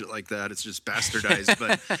stores and shit like that. It's just bastardized,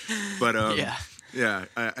 but yeah.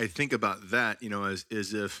 I think about that.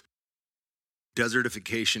 As if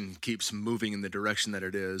desertification keeps moving in the direction that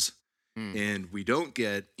it is, and we don't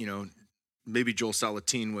get, maybe Joel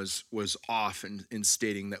Salatin was off in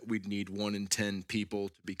stating that we'd need 1 in 10 people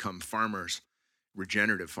to become farmers,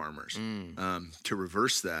 regenerative farmers, to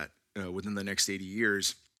reverse that within the next 80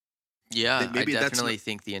 years. Yeah, I definitely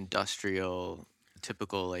think the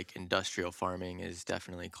typical industrial farming is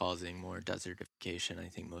definitely causing more desertification. I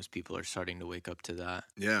think most people are starting to wake up to that.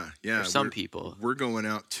 Yeah. For some people. We're going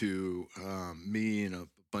out to, me and a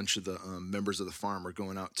bunch of the members of the farm are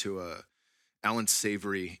going out to Allen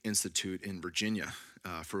Savory Institute in Virginia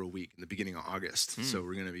for a week in the beginning of August. So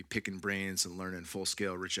we're going to be picking brains and learning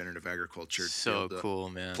full-scale regenerative agriculture. So cool,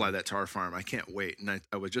 man. Apply that to our farm. I can't wait. And I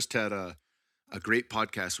just had a great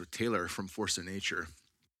podcast with Taylor from Force of Nature,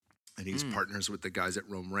 and he's partners with the guys at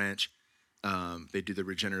Rome Ranch. They do the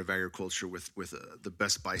regenerative agriculture with the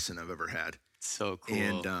best bison I've ever had. So cool.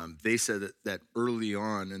 And they said that early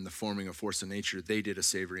on in the forming of Force of Nature, they did a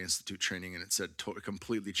Savory Institute training, and it said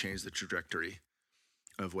completely changed the trajectory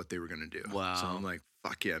of what they were going to do. Wow. So I'm like,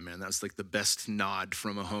 fuck yeah, man. That's like the best nod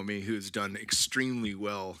from a homie who's done extremely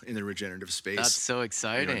well in the regenerative space. That's so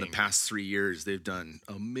exciting. In the past 3 years, they've done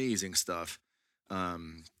amazing stuff.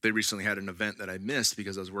 They recently had an event that I missed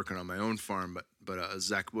because I was working on my own farm, but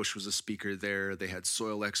Zach Bush was a speaker there. They had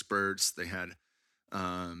soil experts. They had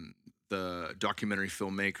the documentary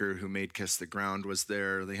filmmaker who made Kiss the Ground was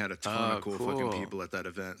there. They had a ton of cool fucking people at that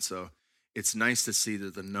event. So it's nice to see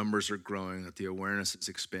that the numbers are growing, that the awareness is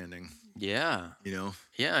expanding. Yeah.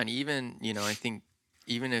 Yeah, and even, I think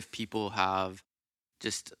even if people have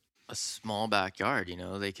just a small backyard,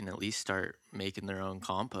 they can at least start making their own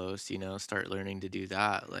compost, start learning to do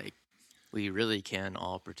that. Like, we really can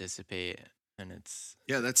all participate, and it's...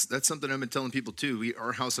 Yeah, that's something I've been telling people too.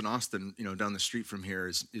 Our house in Austin, down the street from here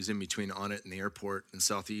is in between Onnit and the airport in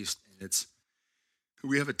Southeast.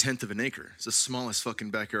 We have 1/10 of an acre. It's the smallest fucking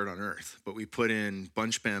backyard on earth, but we put in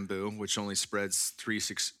bunch bamboo, which only spreads 3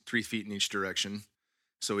 feet in each direction.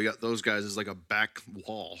 So we got those guys as like a back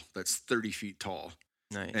wall that's 30 feet tall.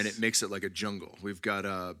 Nice. And it makes it like a jungle. We've got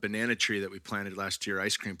a banana tree that we planted last year,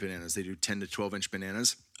 ice cream bananas. They do 10 to 12 inch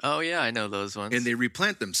bananas. Oh, yeah, I know those ones. And they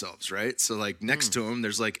replant themselves, right? So like next to them,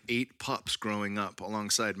 there's like 8 pups growing up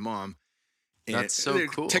alongside mom. And that's so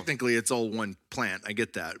cool. Technically, it's all one plant. I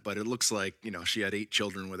get that. But it looks like, she had 8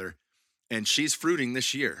 children with her. And she's fruiting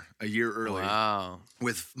this year, a year early. Wow.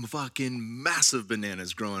 With fucking massive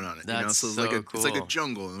bananas growing on it. That's so cool. It's like a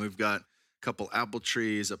jungle. And we've got a couple apple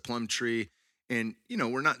trees, a plum tree. And,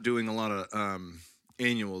 we're not doing a lot of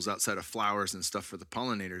annuals outside of flowers and stuff for the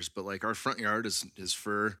pollinators, but like our front yard is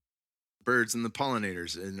for birds and the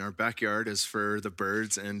pollinators, and our backyard is for the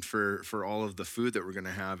birds and for all of the food that we're going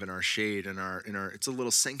to have in our shade and our it's a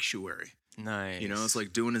little sanctuary. Nice. It's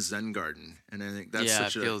like doing a Zen garden. And I think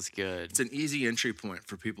that's it feels good. It's an easy entry point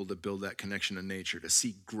for people to build that connection to nature, to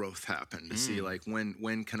see growth happen, to see like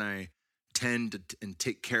when can I tend to, and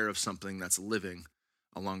take care of something that's living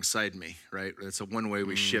alongside me, right? It's a one way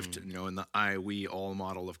we shift, in the I, we, all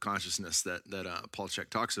model of consciousness that Paul Chek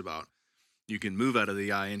talks about. You can move out of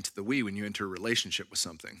the I into the we when you enter a relationship with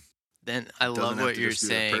something. Then I love what you're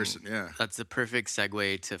saying. Yeah. That's the perfect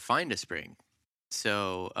segue to Find a Spring.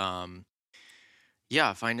 So, Find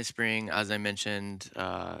a Spring, as I mentioned,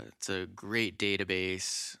 it's a great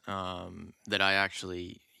database that I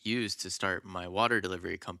actually used to start my water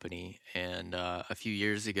delivery company. And a few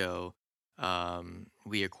years ago,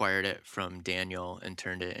 we acquired it from Daniel and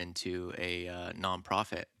turned it into a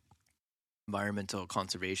nonprofit, Environmental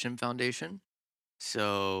Conservation Foundation.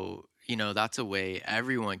 So, that's a way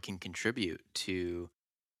everyone can contribute to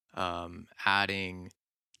adding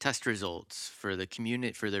test results for the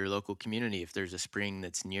community, for their local community. If there's a spring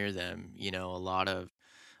that's near them,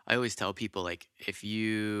 I always tell people, like, if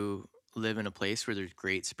you live in a place where there's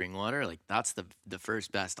great spring water, like, that's the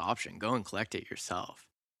first best option. Go and collect it yourself.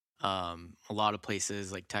 A lot of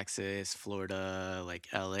places like Texas, Florida, like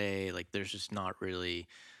LA, like there's just not really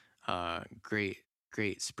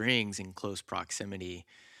great springs in close proximity.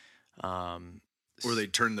 Or they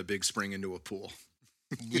turn the big spring into a pool.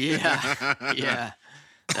 Yeah, yeah,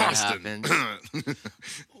 that Austin. happens.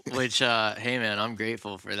 Which, hey man, I'm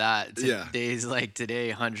grateful for that. Yeah. Days like today,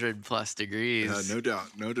 100 plus degrees. No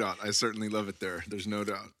doubt, no doubt. I certainly love it there. There's no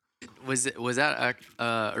doubt. Was that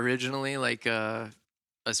originally like a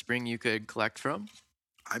spring you could collect from?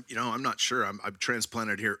 I'm not sure. I'm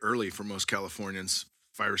transplanted here early for most Californians,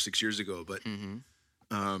 5 or 6 years ago, but Mm-hmm.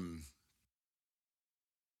 um,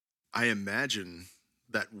 I imagine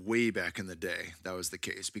that way back in the day that was the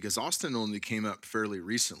case because Austin only came up fairly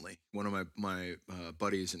recently. One of my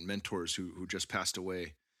buddies and mentors who just passed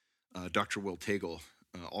away, Dr. Will Tagle,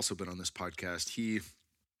 also been on this podcast.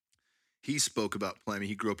 He spoke about playing.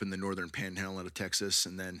 He grew up in the northern panhandle of Texas,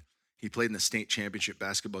 and then he played in the state championship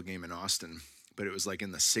basketball game in Austin. But it was like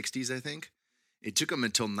in the '60s, I think. It took him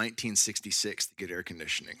until 1966 to get air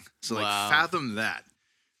conditioning. So like Wow. fathom that.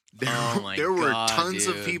 Oh my There were God, tons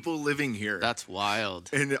of dude. people living here. That's wild.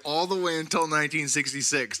 And all the way until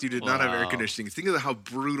 1966, you did not have air Wow. conditioning. Think of how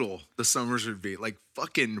brutal the summers would be. Like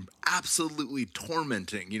fucking absolutely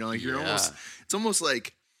tormenting. You know, like it's almost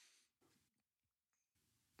like,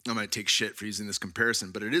 I might take shit for using this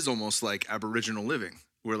comparison, but it is almost like Aboriginal living.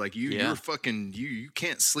 Where like you're fucking, you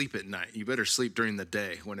can't sleep at night. You better sleep during the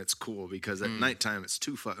day when it's cool because at nighttime it's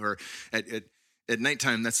or at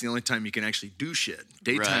nighttime, that's the only time you can actually do shit.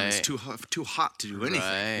 Daytime is too hot to do anything.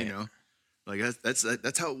 Right. You know, like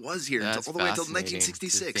that's how it was here That's all the way until fascinating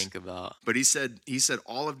 1966. to think about. But he said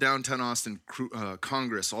all of downtown Austin,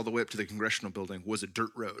 Congress, all the way up to the Congressional Building was a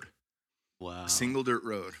dirt road, Wow. a single dirt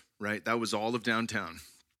road. Right, that was all of downtown.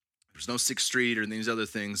 There's no 6th Street or these other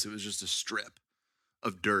things. It was just a strip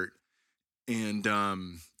of dirt. And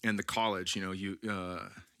the college, you know,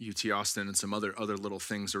 UT Austin and some other little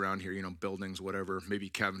things around here, you know, buildings, whatever. Maybe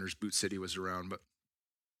Cavender's Boot City was around, but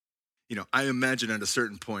you know, I imagine at a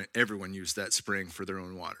certain point everyone used that spring for their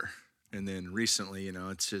own water. And then recently, you know,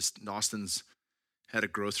 it's just Austin's had a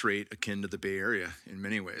growth rate akin to the Bay Area in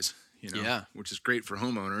many ways, you know, which is great for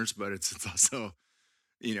homeowners, but it's also,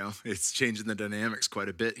 you know, it's changing the dynamics quite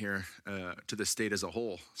a bit here to the state as a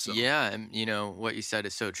whole. So Yeah, and you know what you said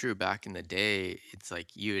is so true. Back in the day, it's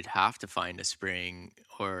like you would have to find a spring,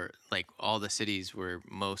 or like all the cities were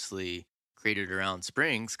mostly created around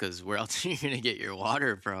springs because where else are you gonna get your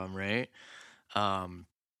water from, right? Um,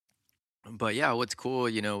 but yeah, what's cool,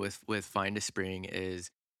 you know, with Find a Spring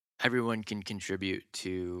is everyone can contribute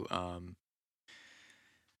to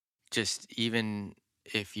just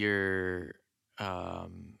if you're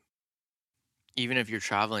um even if you're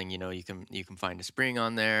traveling, you know, you can find a spring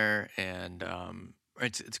on there, and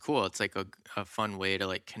it's cool. It's like a fun way to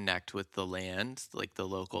like connect with the land, like the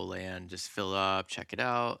local land. Just fill up, check it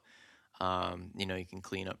out. You know, you can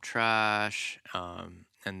clean up trash,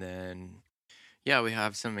 and then yeah, we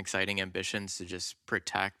have some exciting ambitions to just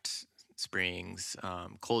protect springs,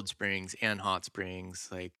 cold springs and hot springs.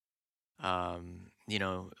 Like you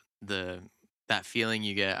know, the that feeling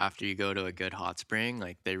you get after you go to a good hot spring,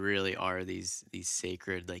 like they really are these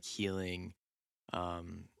sacred like healing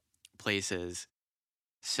um places.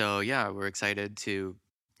 So yeah, we're excited to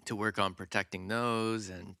work on protecting those,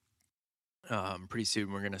 and pretty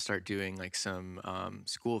soon we're going to start doing like some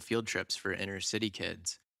school field trips for inner city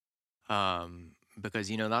kids, because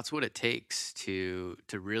you know that's what it takes to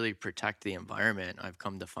really protect the environment. I've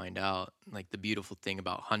come to find out, like, the beautiful thing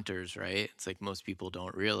about hunters, right? It's like most people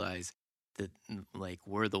don't realize that like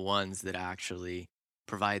we're the ones that actually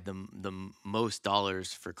provide them most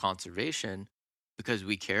dollars for conservation, because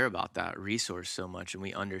we care about that resource so much, and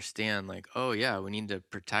we understand like, oh yeah, we need to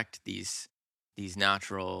protect these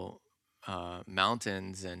natural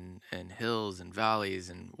mountains and hills and valleys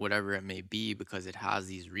and whatever it may be, because it has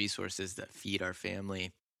these resources that feed our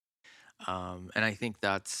family. And I think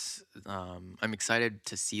I'm excited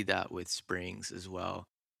to see that with springs as well,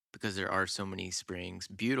 because there are so many springs,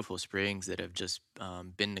 beautiful springs that have just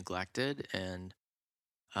been neglected, and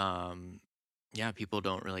um, yeah, people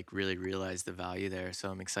don't really realize the value there. So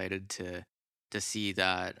I'm excited to see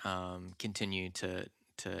that continue to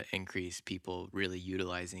increase people really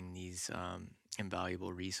utilizing these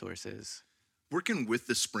invaluable resources. working with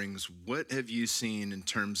the springs, what have you seen in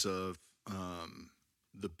terms of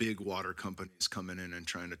the big water companies coming in and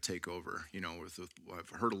trying to take over? You know, I've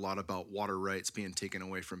heard a lot about water rights being taken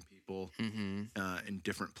away from people Mm-hmm. in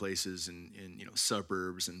different places and in you know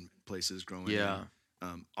suburbs and places growing Yeah.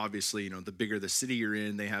 in. Obviously, you know, the bigger the city you're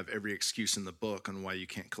in, they have every excuse in the book on why you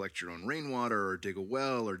can't collect your own rainwater or dig a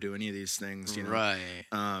well or do any of these things. You know, Right.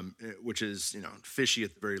 which is, you know, fishy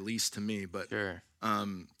at the very least to me. But Sure.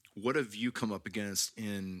 what have you come up against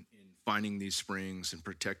in finding these springs and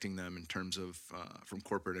protecting them in terms of from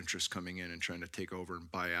corporate interests coming in and trying to take over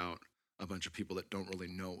and buy out a bunch of people that don't really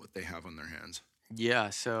know what they have on their hands. Yeah,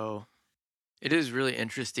 so it is really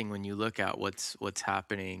interesting when you look at what's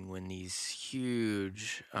happening when these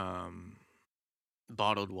huge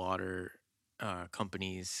bottled water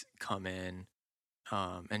companies come in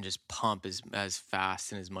and just pump as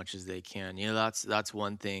fast and as much as they can. You know, that's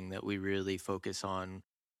one thing that we really focus on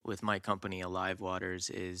with my company, Alive Waters,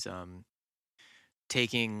 is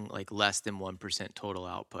taking like less than 1% total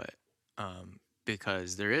output,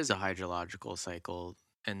 because there is a hydrological cycle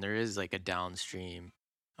and there is like a downstream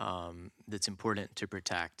that's important to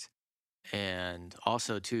protect. And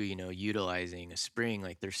also too, you know, utilizing a spring,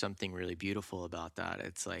 like there's something really beautiful about that.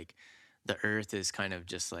 It's like the earth is kind of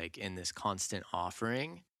just like in this constant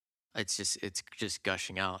offering. It's just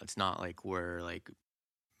gushing out. It's not like we're like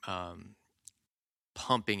um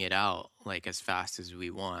pumping it out like as fast as we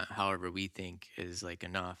want, however we think is like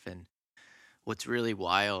enough. And what's really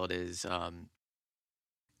wild is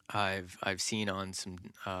I've seen on some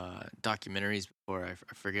documentaries before. I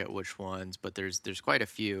forget which ones, but there's quite a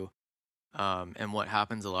few. And what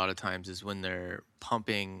happens a lot of times is when they're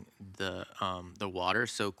pumping the water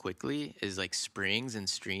so quickly, is like springs and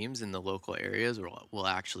streams in the local areas will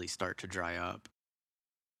actually start to dry up.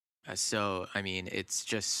 So I mean, it's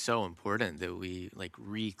just so important that we like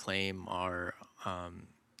reclaim our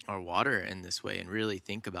water in this way and really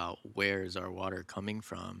think about where is our water coming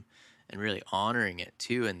from, and really honoring it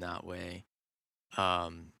too in that way.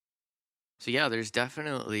 Um, so yeah, there's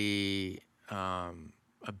definitely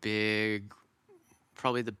a big,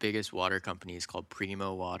 probably the biggest water company is called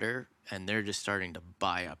Primo Water, and they're just starting to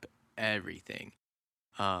buy up everything.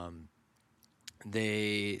 Um,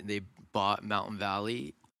 they bought Mountain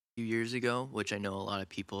Valley a few years ago, which I know a lot of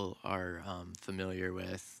people are familiar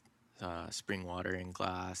with. Spring water in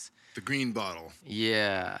glass. The green bottle.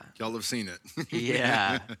 Yeah, Y'all have seen it.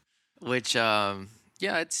 yeah. Which yeah,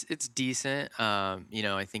 it's decent. You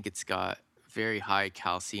know, I think it's got very high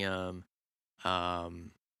calcium. Um,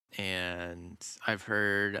 and I've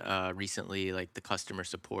heard recently like the customer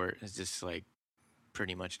support is just like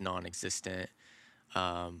pretty much non-existent,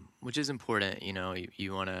 which is important. You know,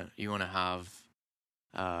 you wanna have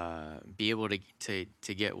be able to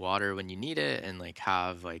get water when you need it, and like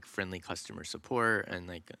have like friendly customer support, and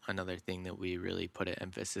like another thing that we really put an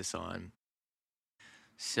emphasis on.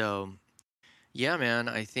 So yeah, man,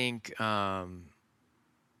 I think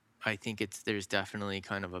it's there's definitely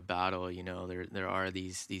kind of a battle. You know, there are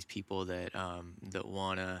these people that um,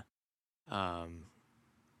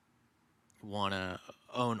 wanna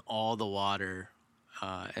own all the water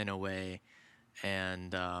in a way.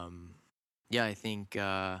 And yeah, I think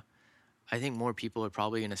more people are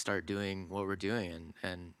probably gonna start doing what we're doing,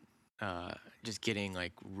 and just getting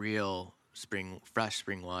like real fresh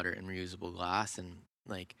spring water in reusable glass, and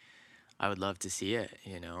like I would love to see it.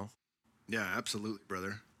 You know. Yeah, absolutely,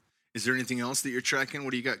 brother. Is there anything else that you're tracking?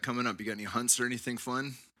 What do you got coming up? You got any hunts or anything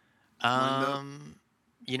fun lined up? Um,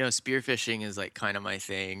 you know, spearfishing is like kind of my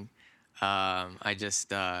thing. I just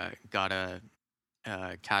got a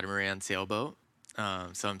catamaran sailboat,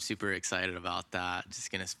 so I'm super excited about that. Just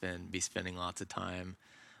gonna be spending lots of time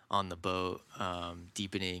on the boat,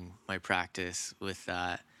 deepening my practice with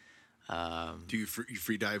that. Um, Do you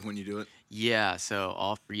free dive when you do it? yeah, so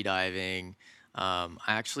all free diving. I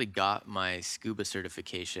actually got my scuba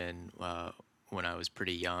certification when I was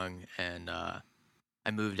pretty young, and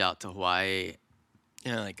I moved out to Hawaii.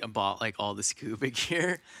 You know, like I bought like all the scuba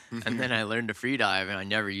gear, and then I learned to free dive, and I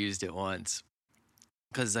never used it once.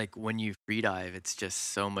 Because like when you free dive, it's just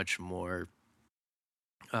so much more.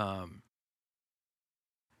 Um,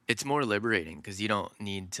 it's more liberating because you don't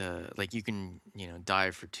need to like you can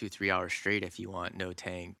dive for 2-3 hours straight if you want, no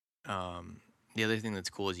tank. Um, the other thing that's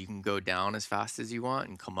cool is you can go down as fast as you want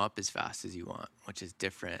and come up as fast as you want, which is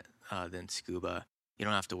different than scuba. You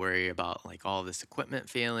don't have to worry about like all this equipment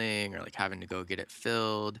failing or like having to go get it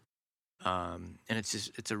filled. And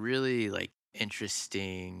it's a really like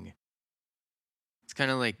interesting. It's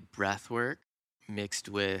kind of like breath work mixed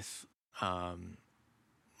with um,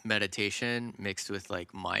 meditation, mixed with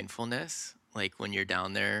like mindfulness. Like when you're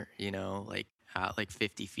down there, like at like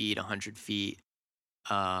 50 feet, 100 feet,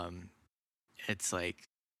 um, it's like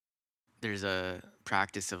there's a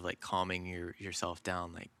practice of like calming yourself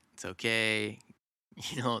down. Like it's okay.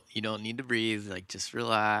 You don't need to breathe. Like just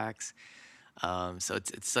relax. So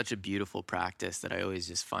it's such a beautiful practice that I always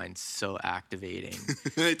just find so activating.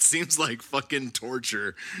 It seems like fucking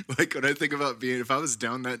torture. Like when I think about if I was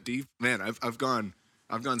down that deep, man, I've gone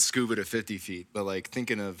scuba to 50 feet, but like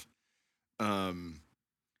thinking of, um,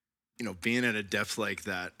 being at a depth like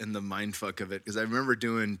that and the mind fuck of it. Cause I remember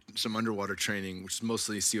doing some underwater training, which is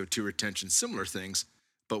mostly CO2 retention, similar things,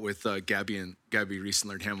 but with Gabby Reese and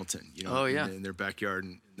Laird Hamilton, Oh, yeah. in their backyard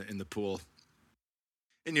and in the pool.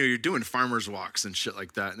 And you're doing farmers walks and shit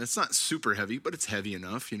like that, and it's not super heavy, but it's heavy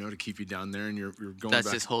enough, to keep you down there. And you're going. That's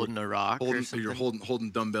back just holding a rock, or something? You're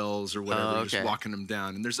holding dumbbells or whatever, Oh, okay. just walking them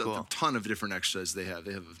down. And there's Cool. a ton of different exercises they have.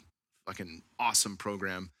 They have a fucking awesome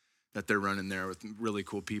program that they're running there with really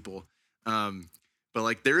cool people. But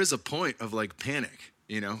like there is a point of like panic,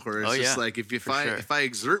 where it's just like if I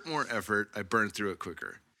exert more effort, I burn through it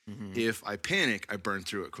quicker. Mm-hmm. If I panic, I burn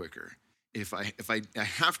through it quicker. If I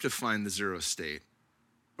have to find the zero state,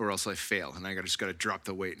 or else I fail, and I just got to drop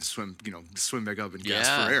the weight and swim back up and gas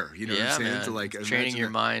for air. You know what I'm saying? Man. To like It's training your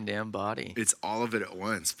mind and body. It's all of it at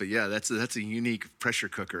once. But yeah, that's a unique pressure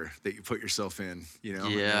cooker that you put yourself in. Yeah.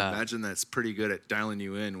 And I imagine that's pretty good at dialing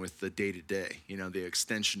you in with the day to day. The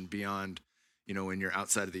extension beyond. When you're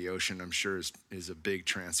outside of the ocean, I'm sure is a big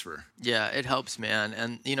transfer. Yeah, it helps, man.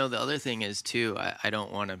 And the other thing is too, I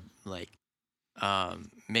don't want to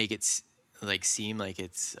make it seem like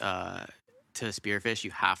it's to spearfish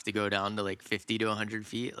you have to go down to like 50 to 100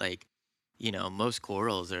 feet. Like, most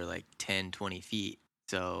corals are like 10, 20 feet.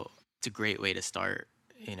 So it's a great way to start.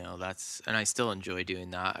 And I still enjoy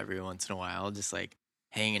doing that every once in a while, just like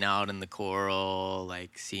hanging out in the coral,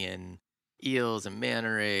 like seeing eels and manta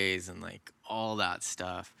rays and like all that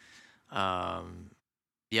stuff.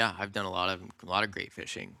 Yeah, I've done a lot of great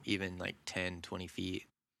fishing, even like 10, 20 feet.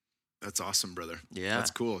 That's awesome, brother. Yeah.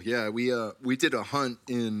 That's cool. Yeah, we did a hunt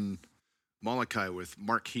in Molokai with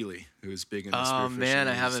Mark Healy, who's big into spearfishing. Oh man,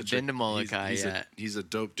 I haven't been to Molokai yet. He's a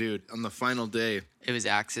dope dude. On the final day, it was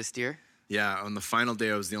axis deer. Yeah, on the final day,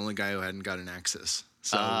 I was the only guy who hadn't got an axis,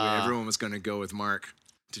 so everyone was going to go with Mark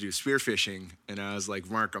to do spearfishing, and I was like,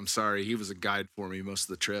 Mark, I'm sorry. He was a guide for me most of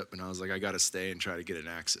the trip, and I was like, I got to stay and try to get an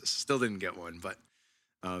axis. Still didn't get one, but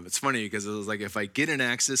it's funny because it was like, if I get an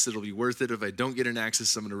axis, it'll be worth it. If I don't get an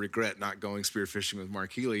axis, I'm going to regret not going spearfishing with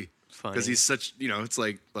Mark Healy, because he's such, it's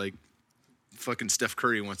like fucking Steph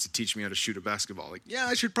Curry wants to teach me how to shoot a basketball. Like, yeah,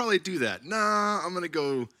 I should probably do that. Nah, I'm gonna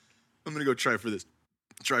go try for this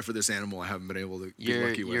animal I haven't been able to be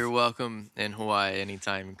lucky with. You're welcome in Hawaii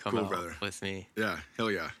anytime. Come out brother. with me. Yeah,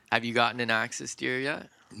 hell yeah. Have you gotten an axis deer yet?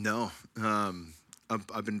 No.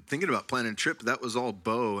 I've been thinking about planning a trip. That was all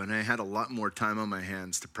bow, and I had a lot more time on my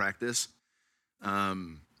hands to practice. I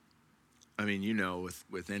mean,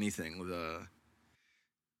 with anything,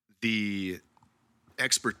 the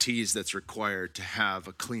expertise that's required to have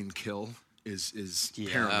a clean kill is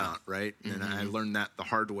paramount, right? Mm-hmm. And I learned that the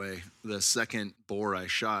hard way. The second boar I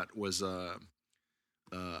shot was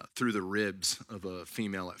through the ribs of a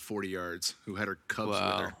female at 40 yards who had her cubs with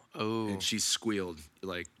her. Oh. And she squealed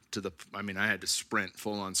I had to sprint,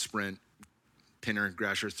 full on sprint, pin her,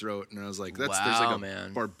 grash her throat. And I was like, there's like a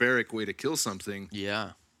barbaric way to kill something.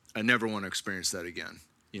 Yeah. I never want to experience that again.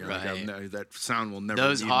 Right. That sound will never.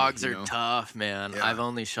 Those hogs me, are tough, man. Yeah. I've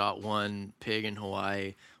only shot one pig in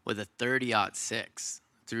Hawaii with a 30-06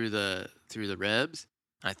 through the ribs.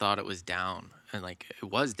 I thought it was down, and like it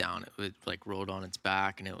was down. It was like rolled on its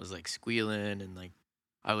back, and it was like squealing, and like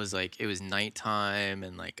I was like, it was nighttime,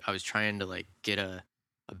 and like I was trying to like get a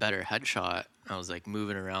better headshot. I was like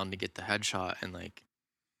moving around to get the headshot, and like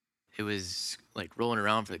it was like rolling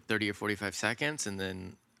around for like 30 or 45 seconds, and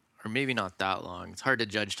then. Or maybe not that long. It's hard to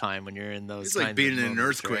judge time when you're in those. It's like being in an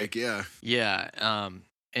earthquake, right? yeah. Yeah,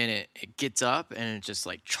 and it gets up and it just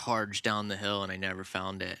like charged down the hill, and I never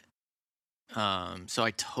found it. So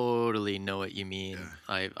I totally know what you mean.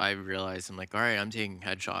 Yeah. I realized I'm like, all right, I'm taking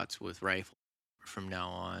headshots with rifle from now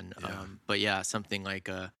on. Yeah. But yeah, something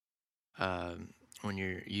like when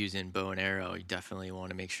you're using bow and arrow, you definitely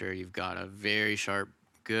want to make sure you've got a very sharp,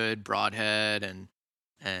 good broadhead and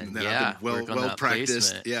yeah, I've been well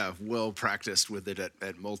practiced. Placement. Yeah, well practiced with it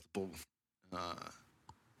at multiple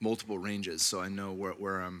ranges, so I know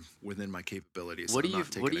where I'm within my capabilities. What do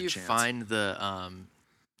you find the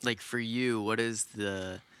like for you? What is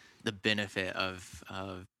the benefit of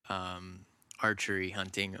archery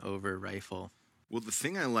hunting over rifle? Well, the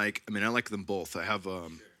thing I like them both.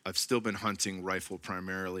 I've still been hunting rifle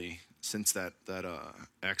primarily since that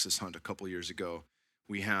axis hunt a couple years ago.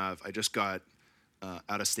 I just got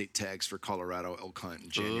out-of-state tags for Colorado elk hunt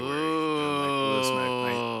in January.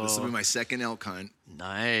 This will be my second elk hunt.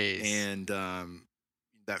 Nice. And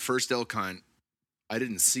that first elk hunt, I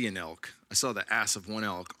didn't see an elk. I saw the ass of one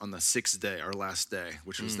elk on the sixth day, our last day,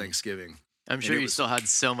 which was Thanksgiving. I'm sure you still had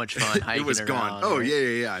so much fun hiking. It was around, gone. Oh right?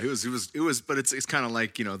 yeah. It was. But it's kind of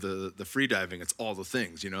like the free diving. It's all the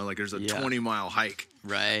things. Like there's a 20-mile hike.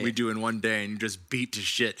 Right. We do in one day, and you just beat to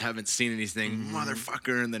shit. Haven't seen anything,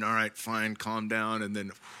 motherfucker. And then all right, fine, calm down, and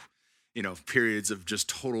then periods of just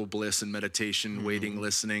total bliss and meditation, waiting,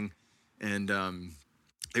 listening. And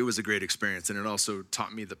it was a great experience. And it also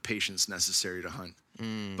taught me the patience necessary to hunt.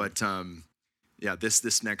 But yeah,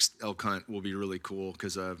 this next elk hunt will be really cool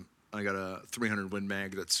because I got a 300 Win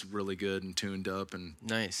Mag that's really good and tuned up and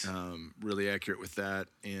Nice. really accurate with that.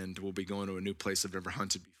 And we'll be going to a new place I've never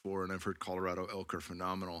hunted before. And I've heard Colorado elk are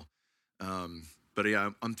phenomenal. But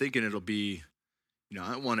yeah, I'm thinking it'll be,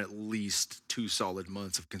 I want at least 2 solid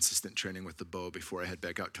months of consistent training with the bow before I head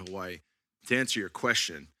back out to Hawaii. To answer your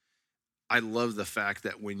question, I love the fact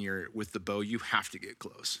that when you're with the bow, you have to get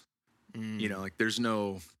close. Like there's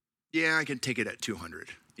no, I can take it at 200.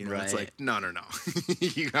 It's like, no.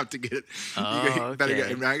 You have to get it.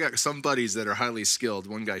 Okay. I got some buddies that are highly skilled.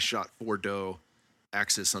 One guy shot 4 doe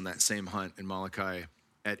axis on that same hunt in Molokai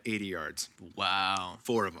at 80 yards. Wow.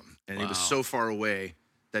 4 of them. And he was so far away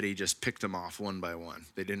that he just picked them off one by one.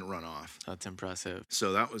 They didn't run off. That's impressive.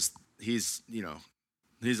 So he's a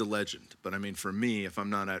legend. But I mean, for me, if I'm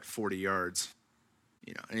not at 40 yards,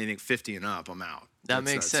 anything 50 and up, I'm out. That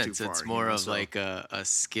makes sense. Too far, it's more of like a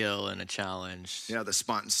skill and a challenge. Yeah, the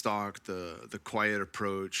spot and stalk, the quiet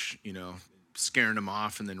approach, scaring them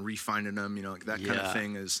off and then refining them, like that kind of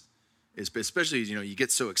thing is especially, you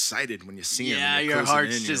get so excited when you see them. Yeah, and your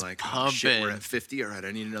heart's in, just like, pumping. Oh, shit, we're at 50. All right,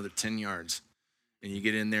 I need another 10 yards. And you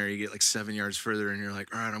get in there, you get like 7 yards further, and you're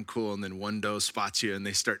like, all right, I'm cool. And then one doe spots you, and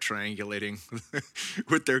they start triangulating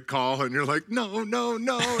with their call, and you're like, no, and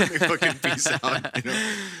they fucking peace out.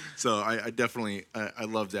 So I definitely I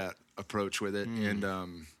love that approach with it, and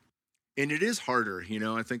it is harder.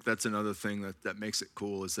 I think that's another thing that makes it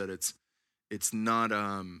cool is that it's not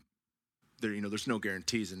there. There's no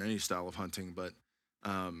guarantees in any style of hunting, but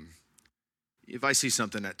if I see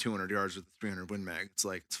something at 200 yards with a 300 Win Mag, it's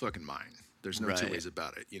like it's fucking mine. There's no two ways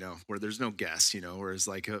about it, where there's no guess, whereas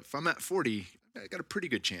like if I'm at 40, I got a pretty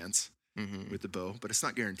good chance with the bow, but it's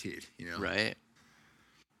not guaranteed, Right.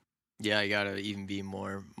 Yeah, you got to even be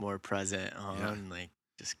more present, and like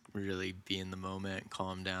just really be in the moment,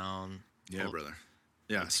 calm down. Yeah, brother.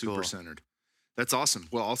 Yeah, super cool. centered. That's awesome.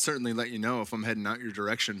 Well, I'll certainly let you know if I'm heading out your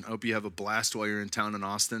direction. I hope you have a blast while you're in town in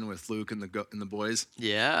Austin with Luke and the boys.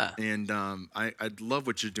 Yeah. And I love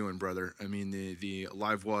what you're doing, brother. I mean, the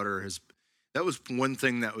live water that was one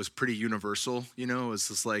thing that was pretty universal, it was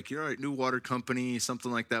just like, new water company,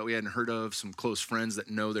 something like that we hadn't heard of, some close friends that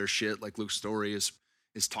know their shit, like Luke Story is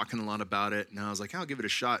talking a lot about it. And I was like, I'll give it a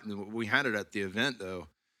shot. And we had it at the event, though,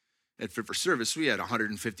 at Fit for Service. We had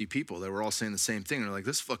 150 people that were all saying the same thing. And they're like,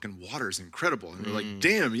 this fucking water is incredible. And we're like,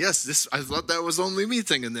 damn, yes, I thought that was only me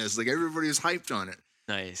thinking this. Like, everybody was hyped on it.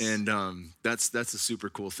 Nice. And that's a super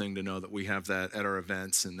cool thing to know that we have that at our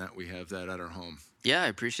events and that we have that at our home. Yeah, I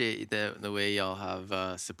appreciate the way y'all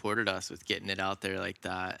have supported us with getting it out there like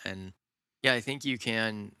that. And yeah, I think you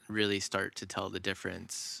can really start to tell the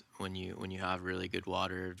difference when you have really good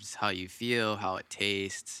water, just how you feel, how it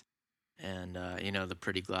tastes. And, the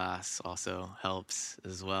pretty glass also helps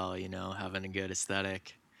as well, having a good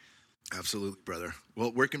aesthetic. Absolutely, brother.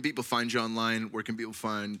 Well, where can people find you online? Where can people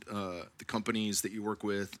find the companies that you work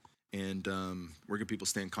with? And where can people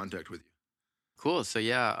stay in contact with you? Cool. So,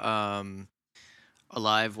 yeah,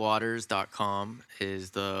 AliveWaters.com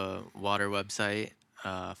is the water website.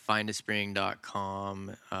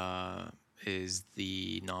 Findaspring.com is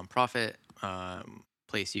the nonprofit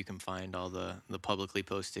place you can find all the publicly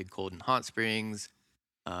posted cold and hot springs.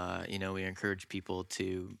 We encourage people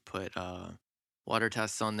to put water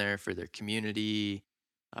tests on there for their community,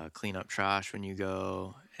 clean up trash when you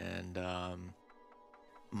go, and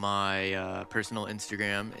my personal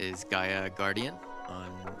Instagram is Gaia Guardian,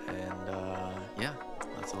 yeah,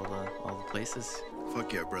 that's all the places.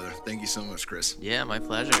 Fuck yeah, brother. Thank you so much, Chris. Yeah, my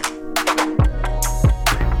pleasure.